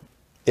ago,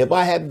 if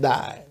I had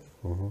died,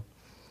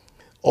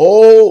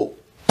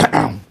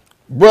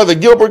 Brother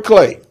Gilbert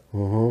Clay,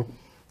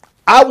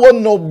 I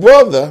wasn't no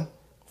brother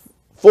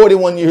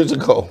 41 years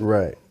ago.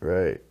 Right.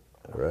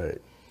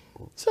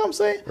 See what I'm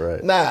saying?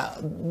 Right. Now,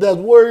 does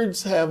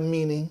words have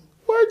meaning?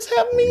 Words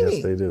have meaning.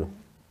 Yes, they do.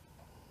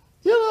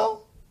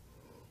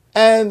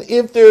 And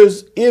if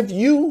there's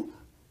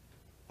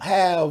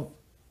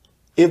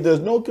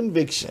no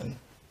conviction,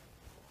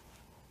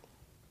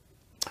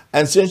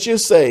 and since you're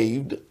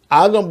saved,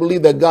 I don't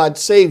believe that God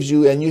saves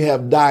you and you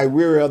have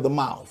diarrhea of the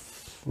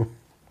mouth.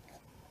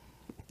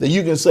 That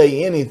you can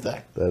say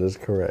anything. That is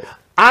correct.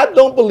 I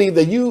don't believe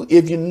that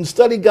if you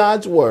study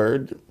God's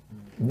word,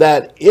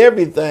 that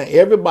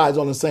everybody's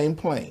on the same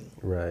plane.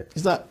 Right.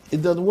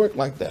 It doesn't work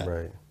like that.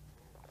 Right.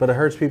 But it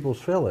hurts people's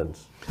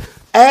feelings.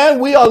 And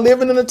we are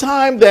living in a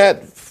time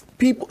that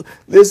people,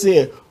 listen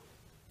here,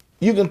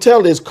 you can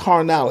tell there's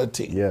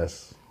carnality.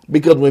 Yes.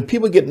 Because when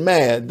people get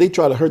mad, they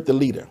try to hurt the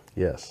leader.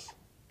 Yes.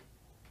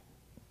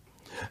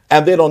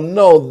 And they don't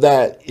know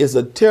that it's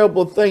a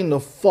terrible thing to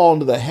fall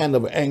into the hand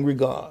of an angry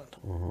God.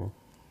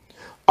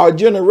 Our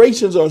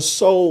generations are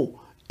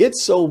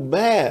it's so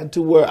bad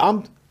to where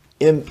I'm,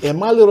 in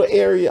my little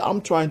area,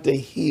 I'm trying to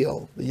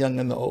heal the young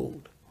and the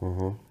old.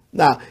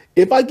 Now,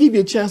 if I give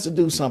you a chance to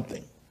do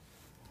something,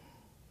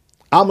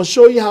 I'm going to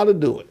show you how to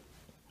do it.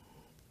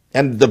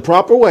 And the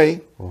proper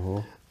way.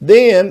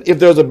 Then, if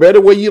there's a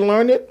better way you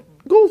learn it,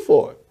 go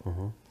for it.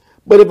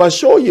 But if I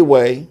show you a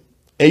way,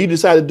 and you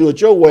decide to do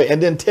it your way,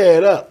 and then tear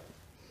it up,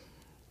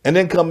 and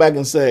then come back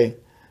and say,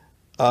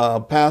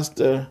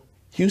 Pastor,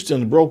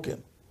 Houston's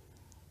broken.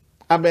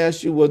 I've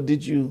asked you, well,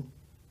 did you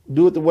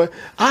do it the way?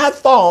 I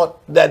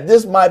thought that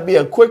this might be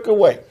a quicker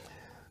way.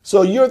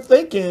 So your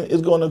thinking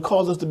is going to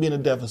cause us to be in a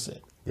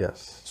deficit.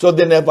 Yes. So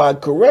then if I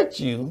correct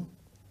you,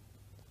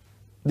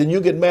 then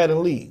you get mad and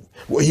leave.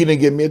 Well, he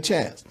didn't give me a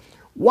chance.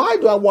 Why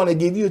do I want to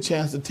give you a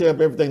chance to tear up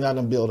everything I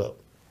done built up?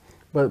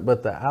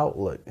 But the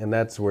outlook, and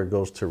that's where it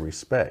goes to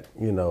respect.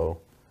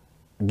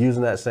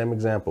 Using that same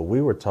example,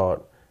 we were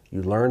taught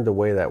you learn the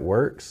way that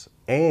works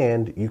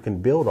and you can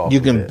build off of it.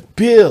 You can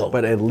build.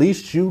 But at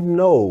least you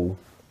know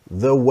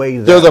the way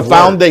that there's a works.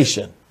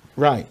 foundation.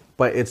 Right.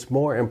 But it's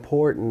more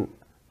important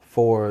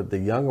for the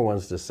younger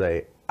ones to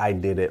say, I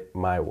did it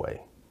my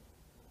way.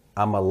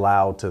 I'm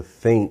allowed to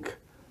think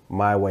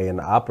my way and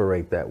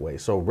operate that way.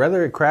 So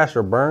whether it crashes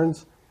or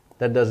burns,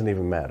 that doesn't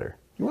even matter.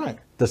 Right.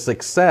 The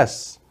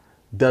success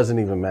doesn't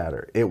even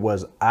matter. It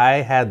was, I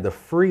had the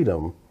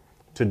freedom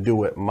to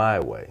do it my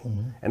way.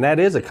 Mm-hmm. And that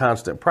is a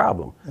constant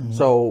problem. Mm-hmm.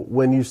 So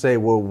when you say,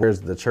 well,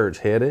 where's the church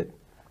headed?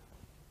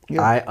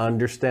 Yeah. I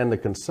understand the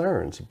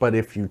concerns, but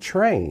if you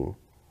train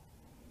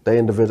the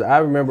individual, I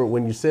remember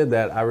when you said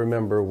that, I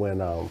remember when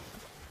you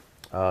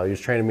was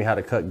training me how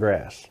to cut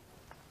grass.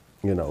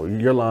 You know,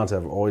 your lawns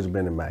have always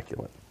been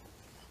immaculate.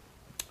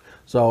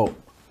 So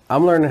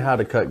I'm learning how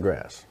to cut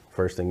grass.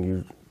 First thing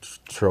you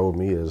showed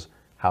me is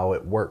how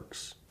it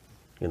works.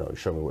 You know, you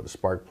showed me what the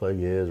spark plug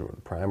is, what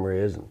the primer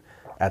is. And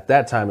at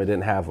that time, it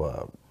didn't have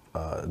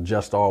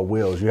just all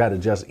wheels. You had to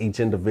adjust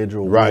each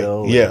individual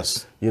wheel.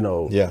 Yes. And, you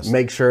know, yes.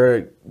 Make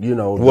sure, you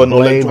know, the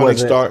blade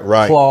wasn't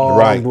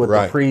clogged with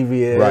the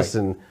previous. Right.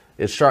 And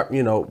it's sharp,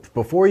 you know,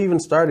 before you even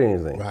started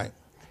anything. Right.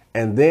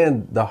 And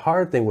then the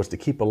hard thing was to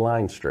keep a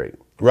line straight.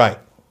 Right.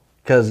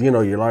 Because, you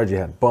know, your large, you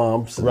had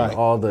bumps and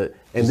all the,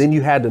 and then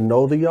you had to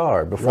know the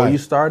yard. Before you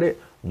started,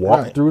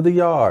 walk through the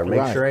yard,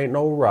 make sure ain't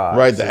no rocks.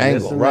 Right, the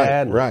angle,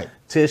 right.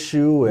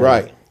 Tissue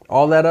and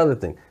all that other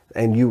thing.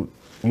 And you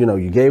know,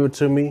 you gave it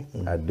to me,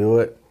 I do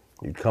it,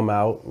 you come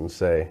out and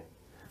say,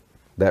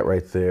 that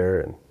right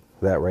there and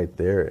that right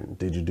there, and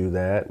did you do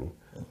that? And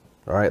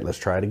all right, let's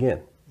try it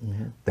again.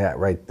 Mm-hmm. That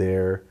right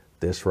there,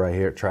 this right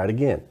here, try it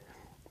again.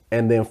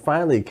 And then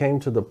finally it came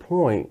to the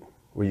point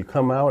where you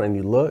come out and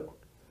you look,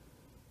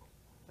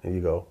 and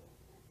you go,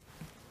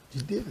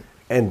 you did it.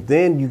 And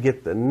then you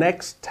get the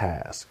next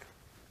task,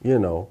 you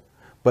know,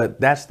 but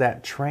that's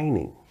that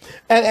training.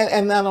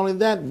 And not only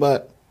that,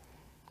 but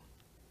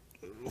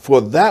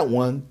for that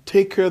one,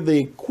 take care of the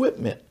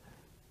equipment.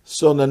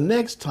 So the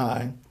next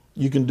time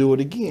you can do it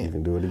again. You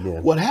can do it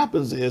again. What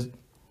happens is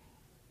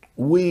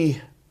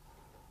we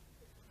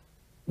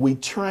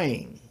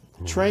train.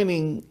 Mm-hmm.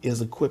 Training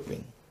is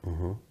equipping.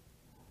 Mm-hmm.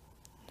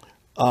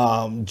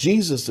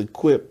 Jesus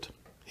equipped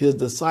his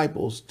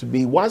disciples to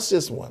be, watch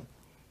this one,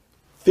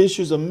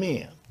 fishers of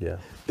men. Yeah.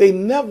 They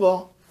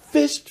never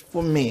fished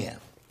for men.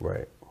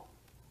 Right.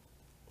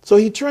 So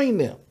he trained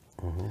them.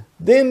 Mm-hmm.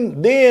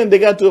 Then they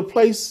got to a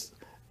place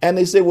and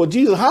they said, well,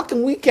 Jesus, how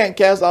come we can't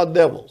cast out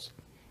devils?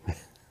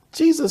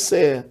 Jesus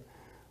said,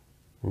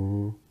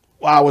 well,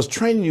 I was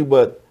training you,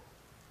 but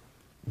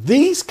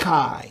these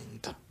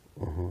kind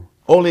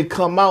only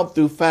come out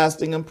through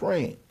fasting and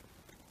praying.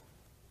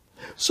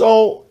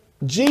 So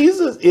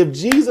if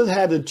Jesus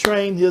had to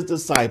train his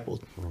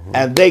disciples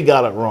and they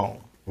got it wrong,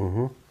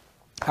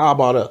 how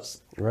about us?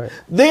 Right.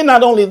 Then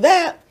not only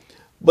that,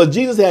 but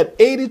Jesus had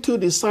 82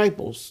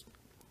 disciples,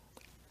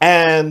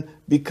 and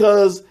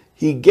because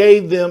he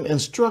gave them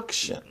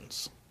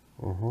instructions,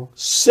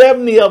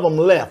 70 of them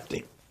left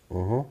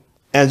him.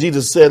 And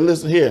Jesus said,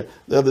 listen here,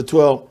 the other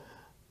 12,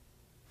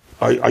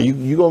 are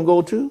you going to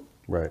go too?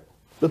 Right.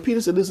 But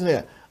Peter said, listen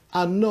here,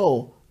 I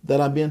know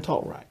that I'm being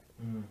taught right.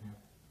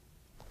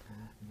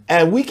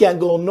 And we can't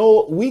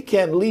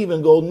leave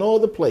and go no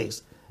other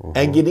place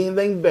and get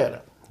anything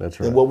better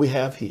than what we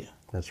have here.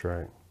 That's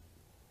right.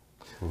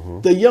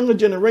 The younger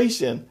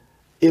generation,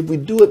 if we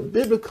do it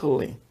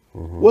biblically,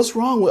 what's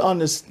wrong with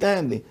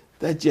understanding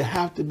that you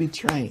have to be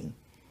trained?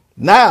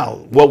 Now,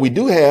 what we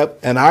do have,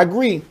 and I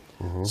agree,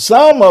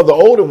 some of the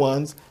older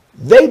ones,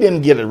 they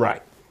didn't get it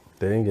right.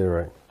 They didn't get it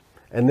right.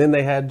 And then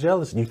they had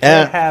jealousy. You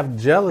can't have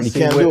jealousy.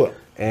 You can't do it.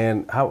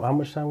 And how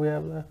much time we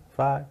have left?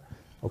 5?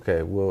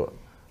 Okay, well,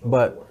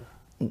 but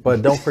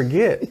don't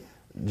forget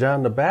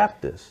John the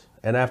Baptist.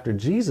 And after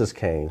Jesus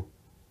came,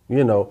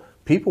 you know,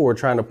 people were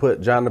trying to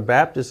put John the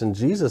Baptist and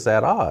Jesus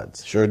at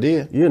odds. Sure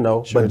did. You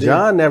know, but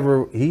John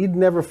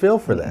never fell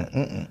for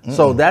that.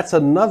 So that's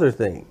another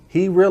thing.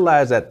 He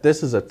realized that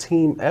this is a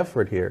team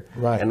effort here.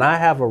 Right. And I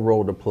have a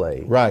role to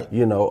play. Right.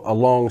 You know,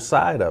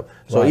 alongside of.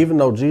 So even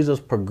though Jesus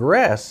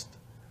progressed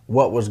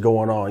what was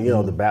going on, you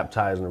know, the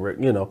baptizing,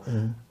 you know,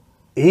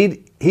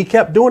 he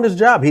kept doing his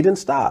job. He didn't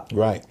stop.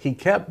 Right. He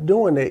kept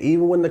doing it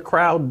even when the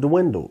crowd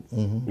dwindled,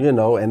 you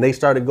know, and they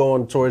started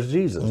going towards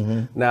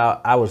Jesus. Now,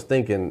 I was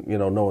thinking, you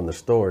know, knowing the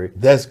story.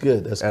 That's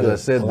good. That's as good. I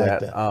said like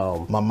that.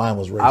 My mind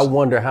was racing. I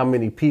wonder how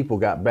many people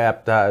got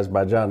baptized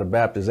by John the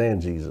Baptist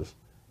and Jesus.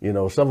 You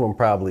know, some of them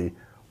probably,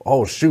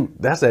 oh, shoot,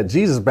 that's that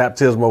Jesus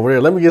baptism over there.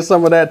 Let me get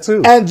some of that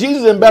too. And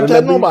Jesus didn't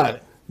baptize nobody.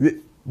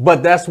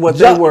 But that's what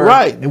they were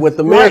with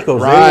the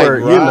miracles. They were,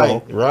 you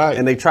know,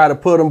 and they try to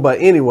put them. But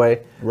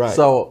anyway,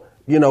 so,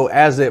 you know,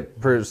 as it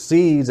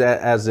proceeds,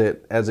 as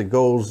it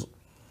goes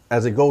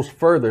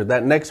further,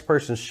 that next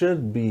person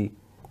should be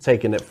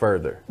taking it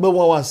further. But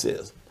what I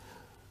says,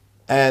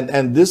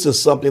 and this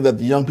is something that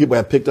the young people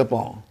have picked up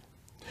on.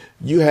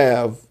 You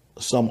have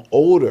some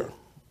older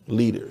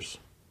leaders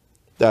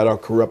that are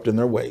corrupt in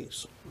their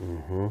ways,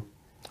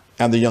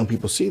 and the young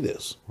people see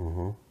this.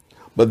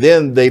 But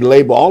then they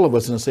label all of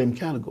us in the same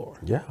category.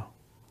 Yeah.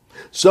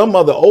 Some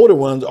of the older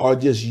ones are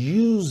just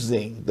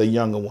using the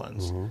younger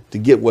ones to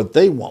get what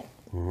they want.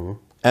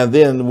 And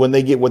then when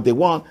they get what they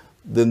want,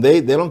 then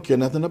they don't care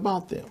nothing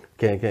about them.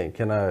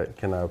 Can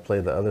I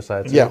play the other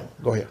side too? Yeah,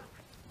 go ahead.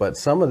 But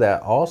some of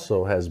that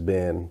also has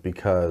been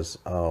because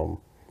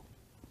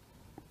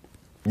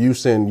you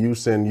sin, you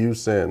sin, you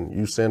sin,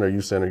 you sinner,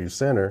 you sinner, you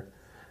sinner.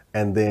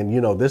 And then,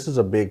 this is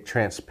a big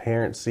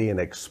transparency and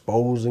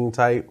exposing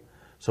type.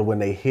 So when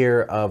they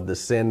hear of the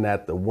sin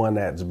that the one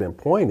that's been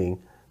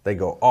pointing, they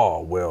go,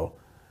 oh, well,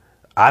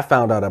 I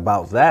found out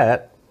about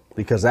that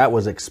because that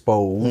was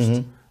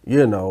exposed,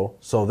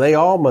 so they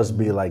all must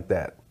be like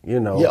that, Yeah,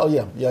 oh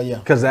yeah.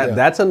 Because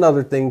that's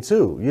another thing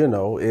too,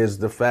 is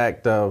the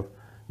fact of,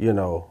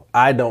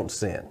 I don't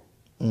sin.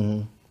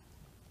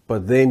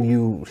 But then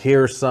you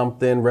hear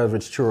something, whether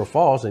it's true or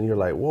false, and you're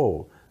like,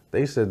 whoa,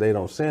 they said they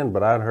don't sin,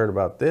 but I'd heard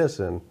about this.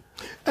 And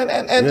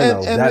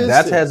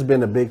that has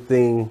been a big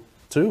thing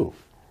too.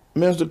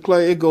 Mr.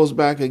 Clay, it goes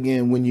back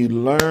again. When you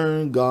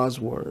learn God's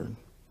word,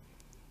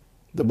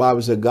 the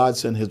Bible said God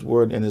sent his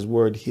word and his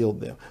word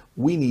healed them.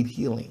 We need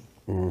healing.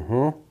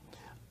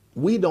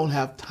 We don't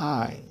have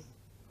time.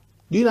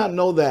 Do you not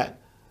know that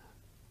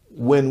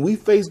when we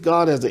face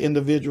God as an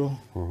individual,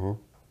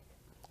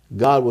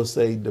 God will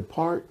say,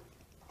 depart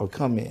or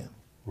come in.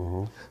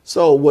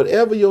 So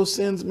whatever your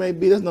sins may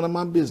be, that's none of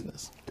my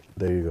business.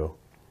 There you go.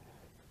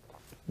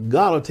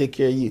 God will take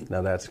care of you.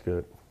 Now that's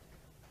good.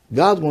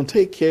 God's going to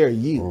take care of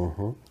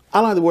you. I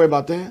don't have to worry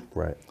about that.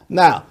 Right.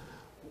 Now,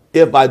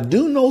 if I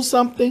do know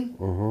something,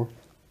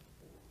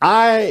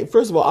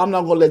 first of all, I'm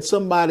not going to let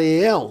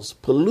somebody else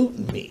pollute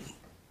me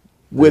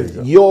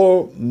with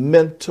your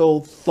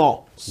mental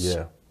thoughts.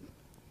 Yeah.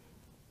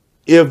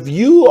 If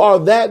you are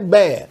that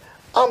bad,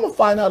 I'm going to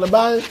find out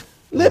about it.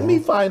 Let me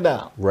find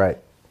out. Right.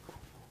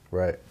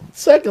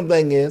 Second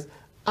thing is,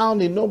 I don't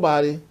need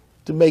nobody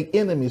to make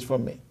enemies for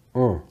me.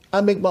 I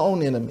make my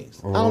own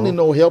enemies. I don't need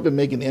no help in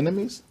making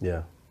enemies.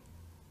 Yeah.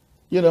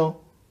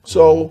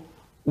 So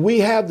we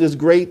have this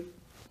great,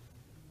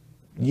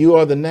 you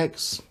are the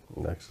next.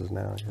 Next is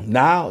now. Yeah.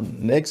 Now,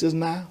 next is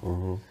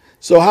now.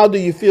 So how do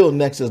you feel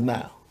next is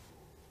now?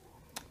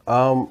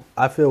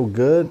 I feel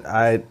good.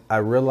 I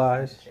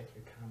realize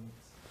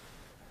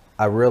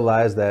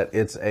that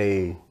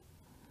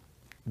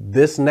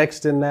this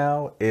next and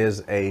now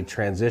is a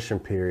transition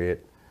period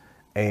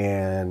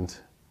and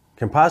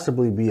can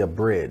possibly be a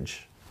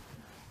bridge,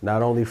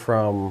 not only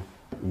from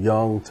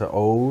young to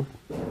old,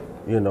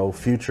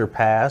 future,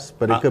 past,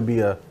 but it could be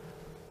a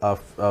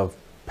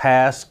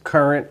past,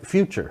 current,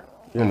 future,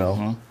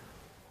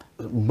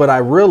 But I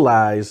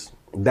realize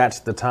that's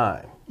the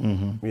time,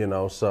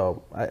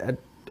 so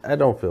I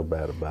don't feel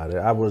bad about it.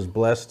 I was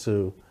blessed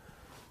to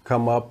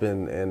come up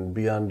and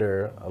be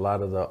under a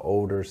lot of the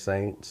older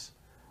saints,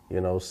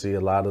 see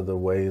a lot of the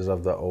ways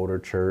of the older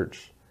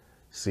church,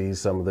 see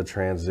some of the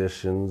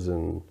transitions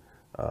and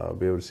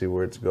be able to see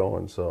where it's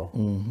going. So,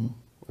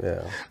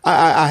 yeah.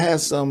 I had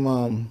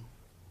some,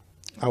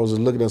 I was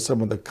looking at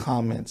some of the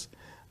comments.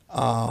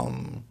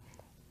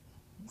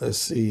 Let's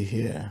see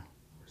here.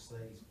 She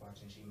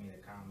made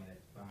a comment at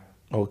the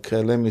bottom.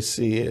 Okay, let me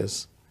see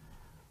this.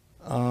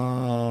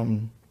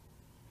 Paul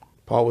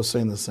was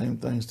saying the same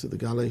things to the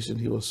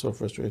Galatians. He was so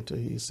frustrated until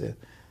he said,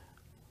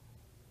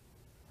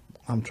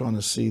 I'm trying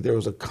to see. There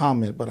was a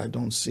comment, but I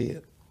don't see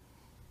it.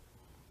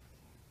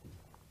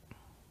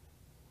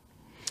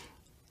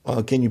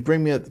 Can you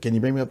bring me up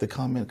the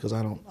comment? Because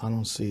I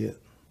don't see it.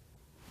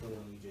 The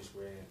one you just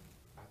read,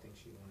 I think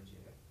she wanted you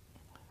to.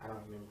 I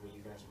don't remember what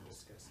you guys were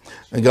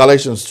discussing. In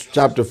Galatians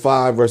chapter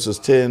 5, verses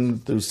 10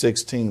 through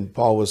 16,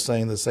 Paul was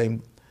saying the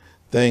same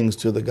things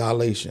to the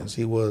Galatians.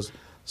 He was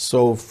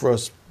so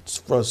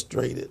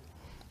frustrated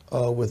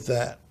with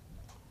that.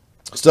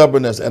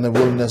 Stubbornness and a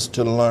willingness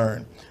to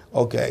learn.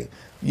 Okay.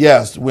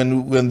 Yes,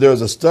 when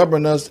there's a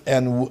stubbornness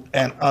and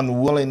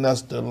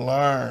unwillingness to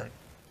learn,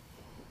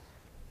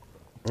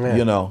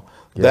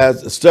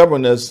 that's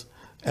stubbornness.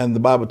 And the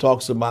Bible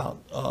talks about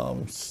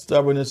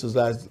stubbornness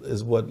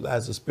is what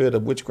as the spirit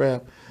of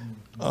witchcraft.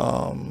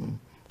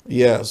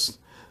 Yes,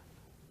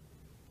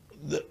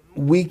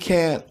 we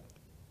can't.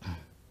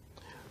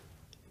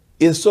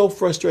 It's so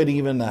frustrating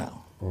even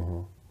now.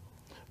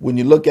 When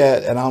you look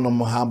at, and I don't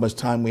know how much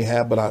time we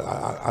have, but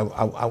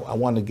I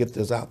want to get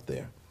this out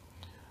there.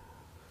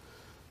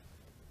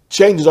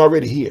 Change is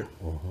already here.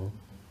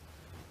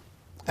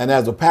 And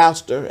as a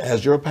pastor,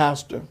 as your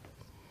pastor,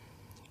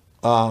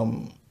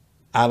 and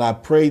I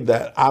pray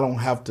that I don't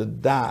have to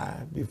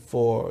die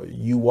before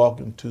you walk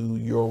into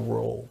your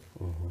role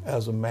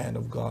as a man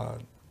of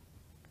God.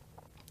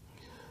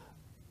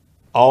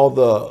 All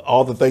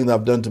the things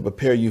I've done to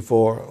prepare you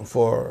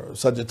for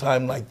such a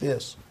time like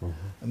this.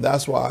 And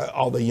that's why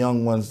all the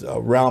young ones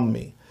around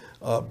me,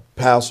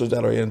 pastors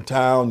that are in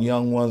town,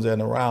 young ones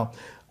that are around,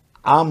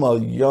 I'm a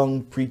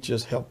young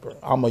preacher's helper.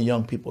 I'm a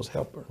young people's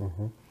helper.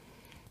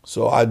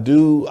 So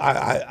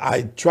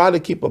I try to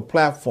keep a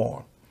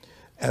platform.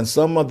 And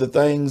some of the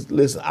things,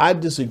 listen, I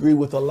disagree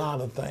with a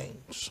lot of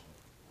things.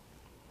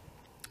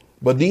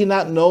 But do you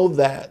not know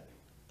that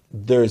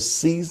there's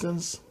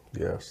seasons?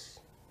 Yes.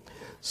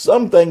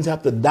 Some things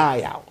have to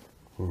die out.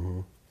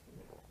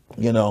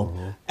 You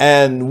know,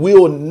 and we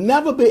will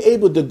never be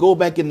able to go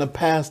back in the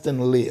past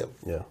and live.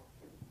 Yeah.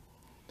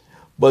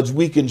 But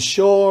we can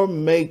sure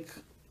make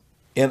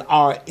in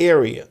our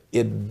area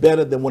it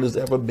better than what it's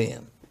ever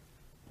been.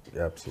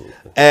 Absolutely.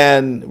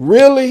 And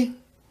really,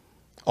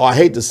 I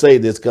hate to say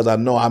this because I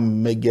know I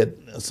may get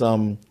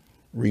some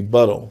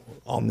rebuttal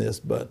on this,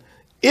 but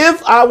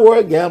if I were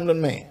a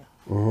gambling man,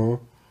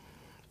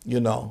 you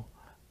know,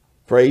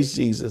 praise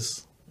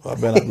Jesus. Well, I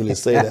better not really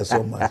say that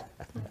so much.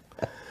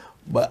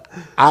 But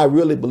I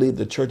really believe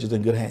the church is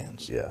in good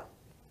hands. Yeah.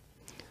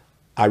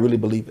 I really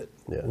believe it.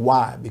 Yeah.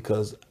 Why?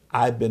 Because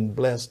I've been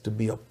blessed to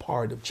be a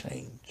part of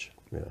change.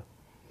 Yeah.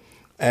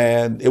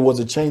 And it was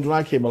a change when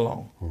I came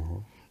along.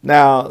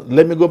 Now,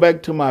 let me go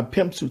back to my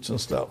pimp suits and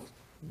stuff.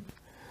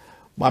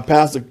 My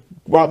pastor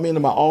brought me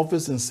into my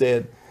office and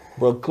said,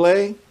 Bro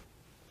Clay,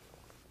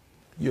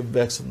 you're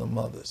vexing the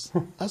mothers.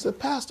 I said,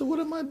 Pastor, what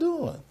am I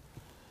doing?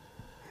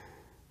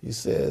 He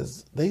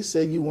says, they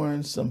said you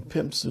wearing some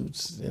pimp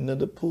suits in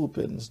the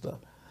pulpit and stuff.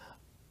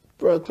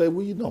 Brother Clay,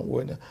 well, you don't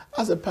wear them.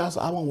 I said, Pastor,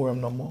 I won't wear them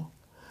no more.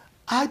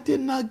 I did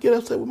not get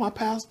upset with my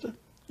pastor.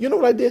 You know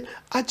what I did?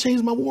 I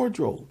changed my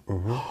wardrobe.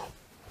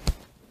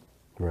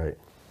 Right.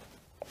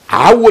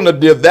 I wouldn't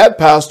have did that,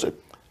 Pastor.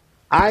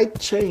 I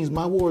changed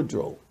my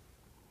wardrobe.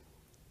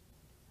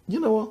 You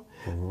know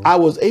what? I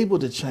was able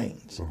to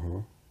change.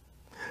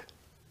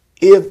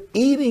 If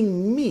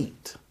eating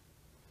meat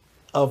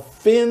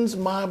offends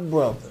my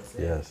brother,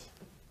 Yes.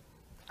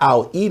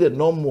 I'll eat it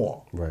no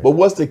more. Right. But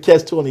what's the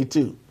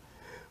catch-22?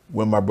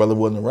 When my brother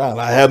wasn't around,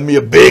 I had me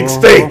a big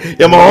steak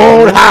in my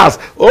own house.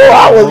 Oh,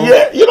 I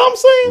was, you know what I'm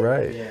saying?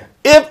 Right. Yeah.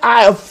 If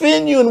I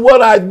offend you in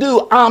what I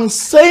do, I'm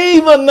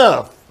saved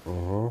enough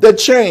to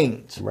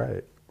change.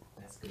 Right.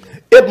 That's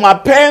good. If my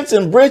pants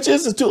and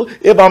breeches is too,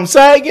 if I'm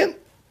sagging,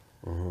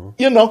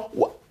 you know,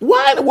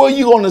 why were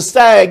you going to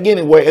sag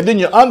anyway? And then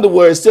your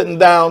underwear is sitting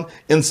down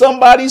in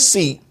somebody's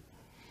seat,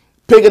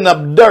 picking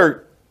up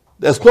dirt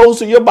that's close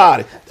to your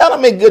body. That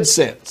don't make good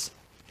sense.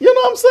 You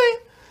know what I'm saying?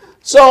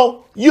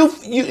 So you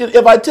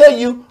if I tell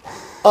you,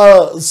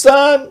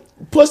 son,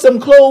 put some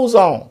clothes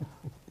on,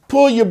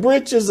 pull your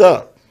breeches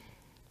up,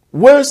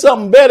 wear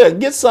something better,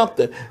 get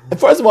something. And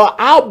first of all,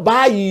 I'll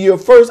buy you your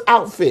first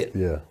outfit.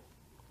 Yeah.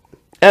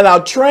 And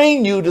I'll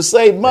train you to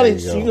save money There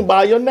you so go. you can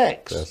buy your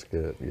next. That's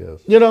good.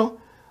 Yes. You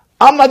know,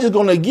 I'm not just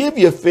going to give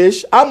you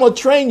fish. I'm going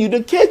to train you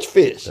to catch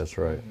fish. That's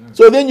right.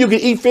 So then you can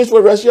eat fish for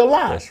the rest of your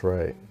life. That's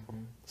right.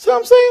 See what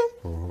I'm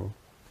saying?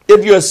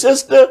 If you're a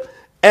sister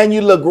and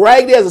you look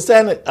raggedy as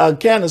a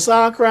can of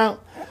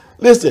sauerkraut,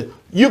 listen,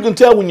 you can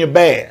tell when you're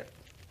bad.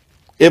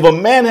 If a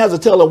man has to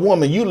tell a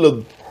woman, you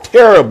look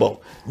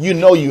terrible, you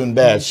know you're in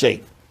bad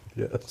shape.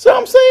 Yes. See what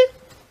I'm saying?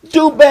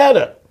 Do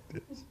better.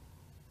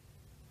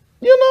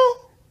 You know?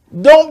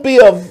 Don't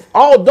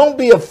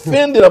be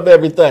offended of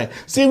everything.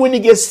 See, when you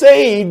get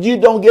saved, you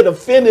don't get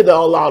offended of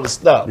a lot of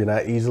stuff. You're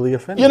not easily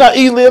offended. You're not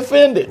easily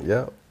offended.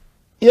 Yeah.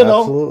 You know,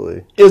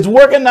 Absolutely. it's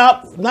working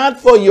out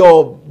not for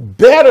your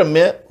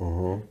betterment,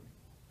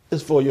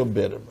 it's for your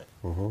betterment.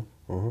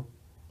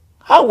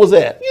 How was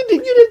that? You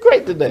did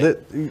great today.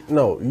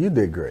 No, you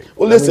did great.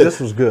 Well, I mean, listen,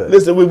 this was good.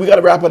 Listen, we got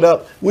to wrap it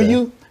up. Will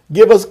you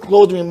give us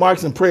closing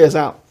remarks and pray us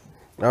out?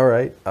 All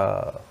right.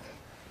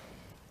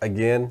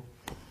 Again,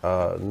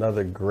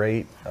 another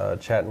great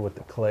chatting with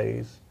the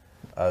Clays.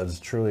 It's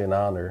truly an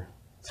honor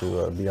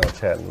to be on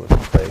Chatting with the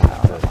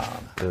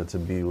Clays, to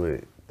be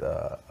with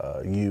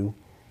you.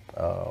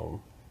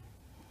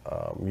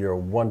 You're a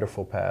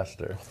wonderful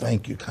pastor.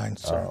 Thank you, kind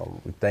sir.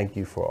 We thank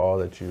you for all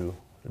that you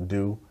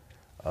do,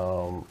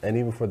 and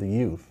even for the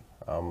youth.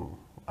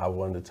 I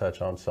wanted to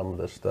touch on some of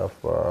this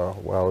stuff a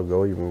while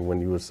ago, even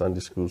when you were Sunday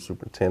school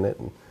superintendent,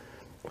 and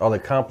all the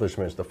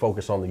accomplishments, the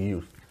focus on the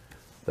youth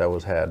that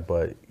was had.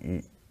 But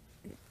you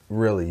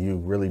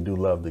really do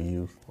love the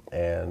youth,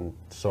 and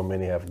so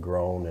many have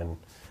grown, and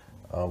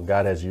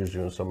God has used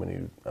you in so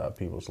many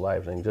people's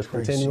lives. And just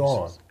Praise continue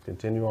Jesus.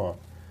 continue on.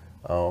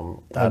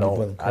 Thank you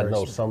for the I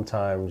know encouragement.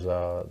 sometimes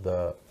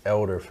the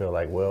elder feel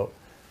like, well,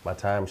 my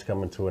time's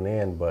coming to an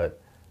end, but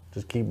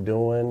just keep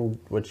doing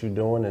what you're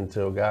doing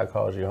until God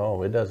calls you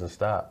home. It doesn't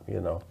stop, you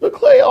know. But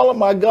Clay, all of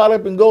my got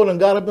up and go and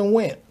got up and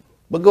went.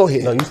 But go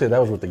ahead. No, you said that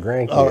was with the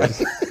grandkids. All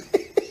right.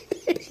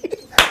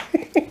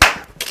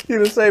 You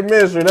didn't say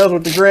ministry, that was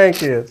with the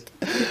grandkids.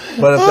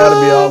 But if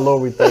that'll be all,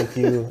 Lord, we thank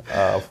you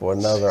for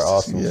another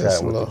awesome Yes,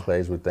 chat with Lord. the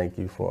Clays. We thank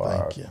you for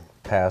Thank our you.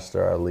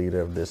 pastor, our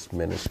leader of this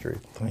ministry.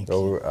 Thank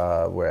you.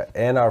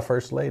 And our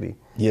first lady.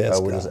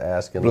 Yes, we're God. just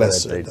asking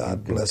Bless that her, they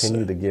God. Bless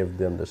continue her. to give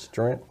them the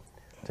strength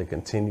to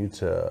continue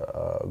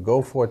to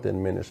go forth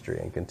in ministry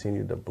and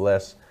continue to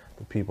bless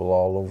the people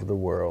all over the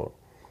world.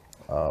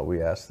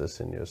 We ask this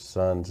in your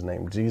son's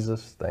name,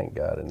 Jesus. Thank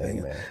God and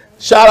amen.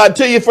 Shout out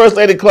to you, First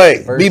Lady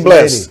Clay. First Be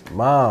blessed. Lady,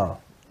 Mom.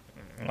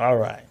 All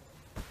right.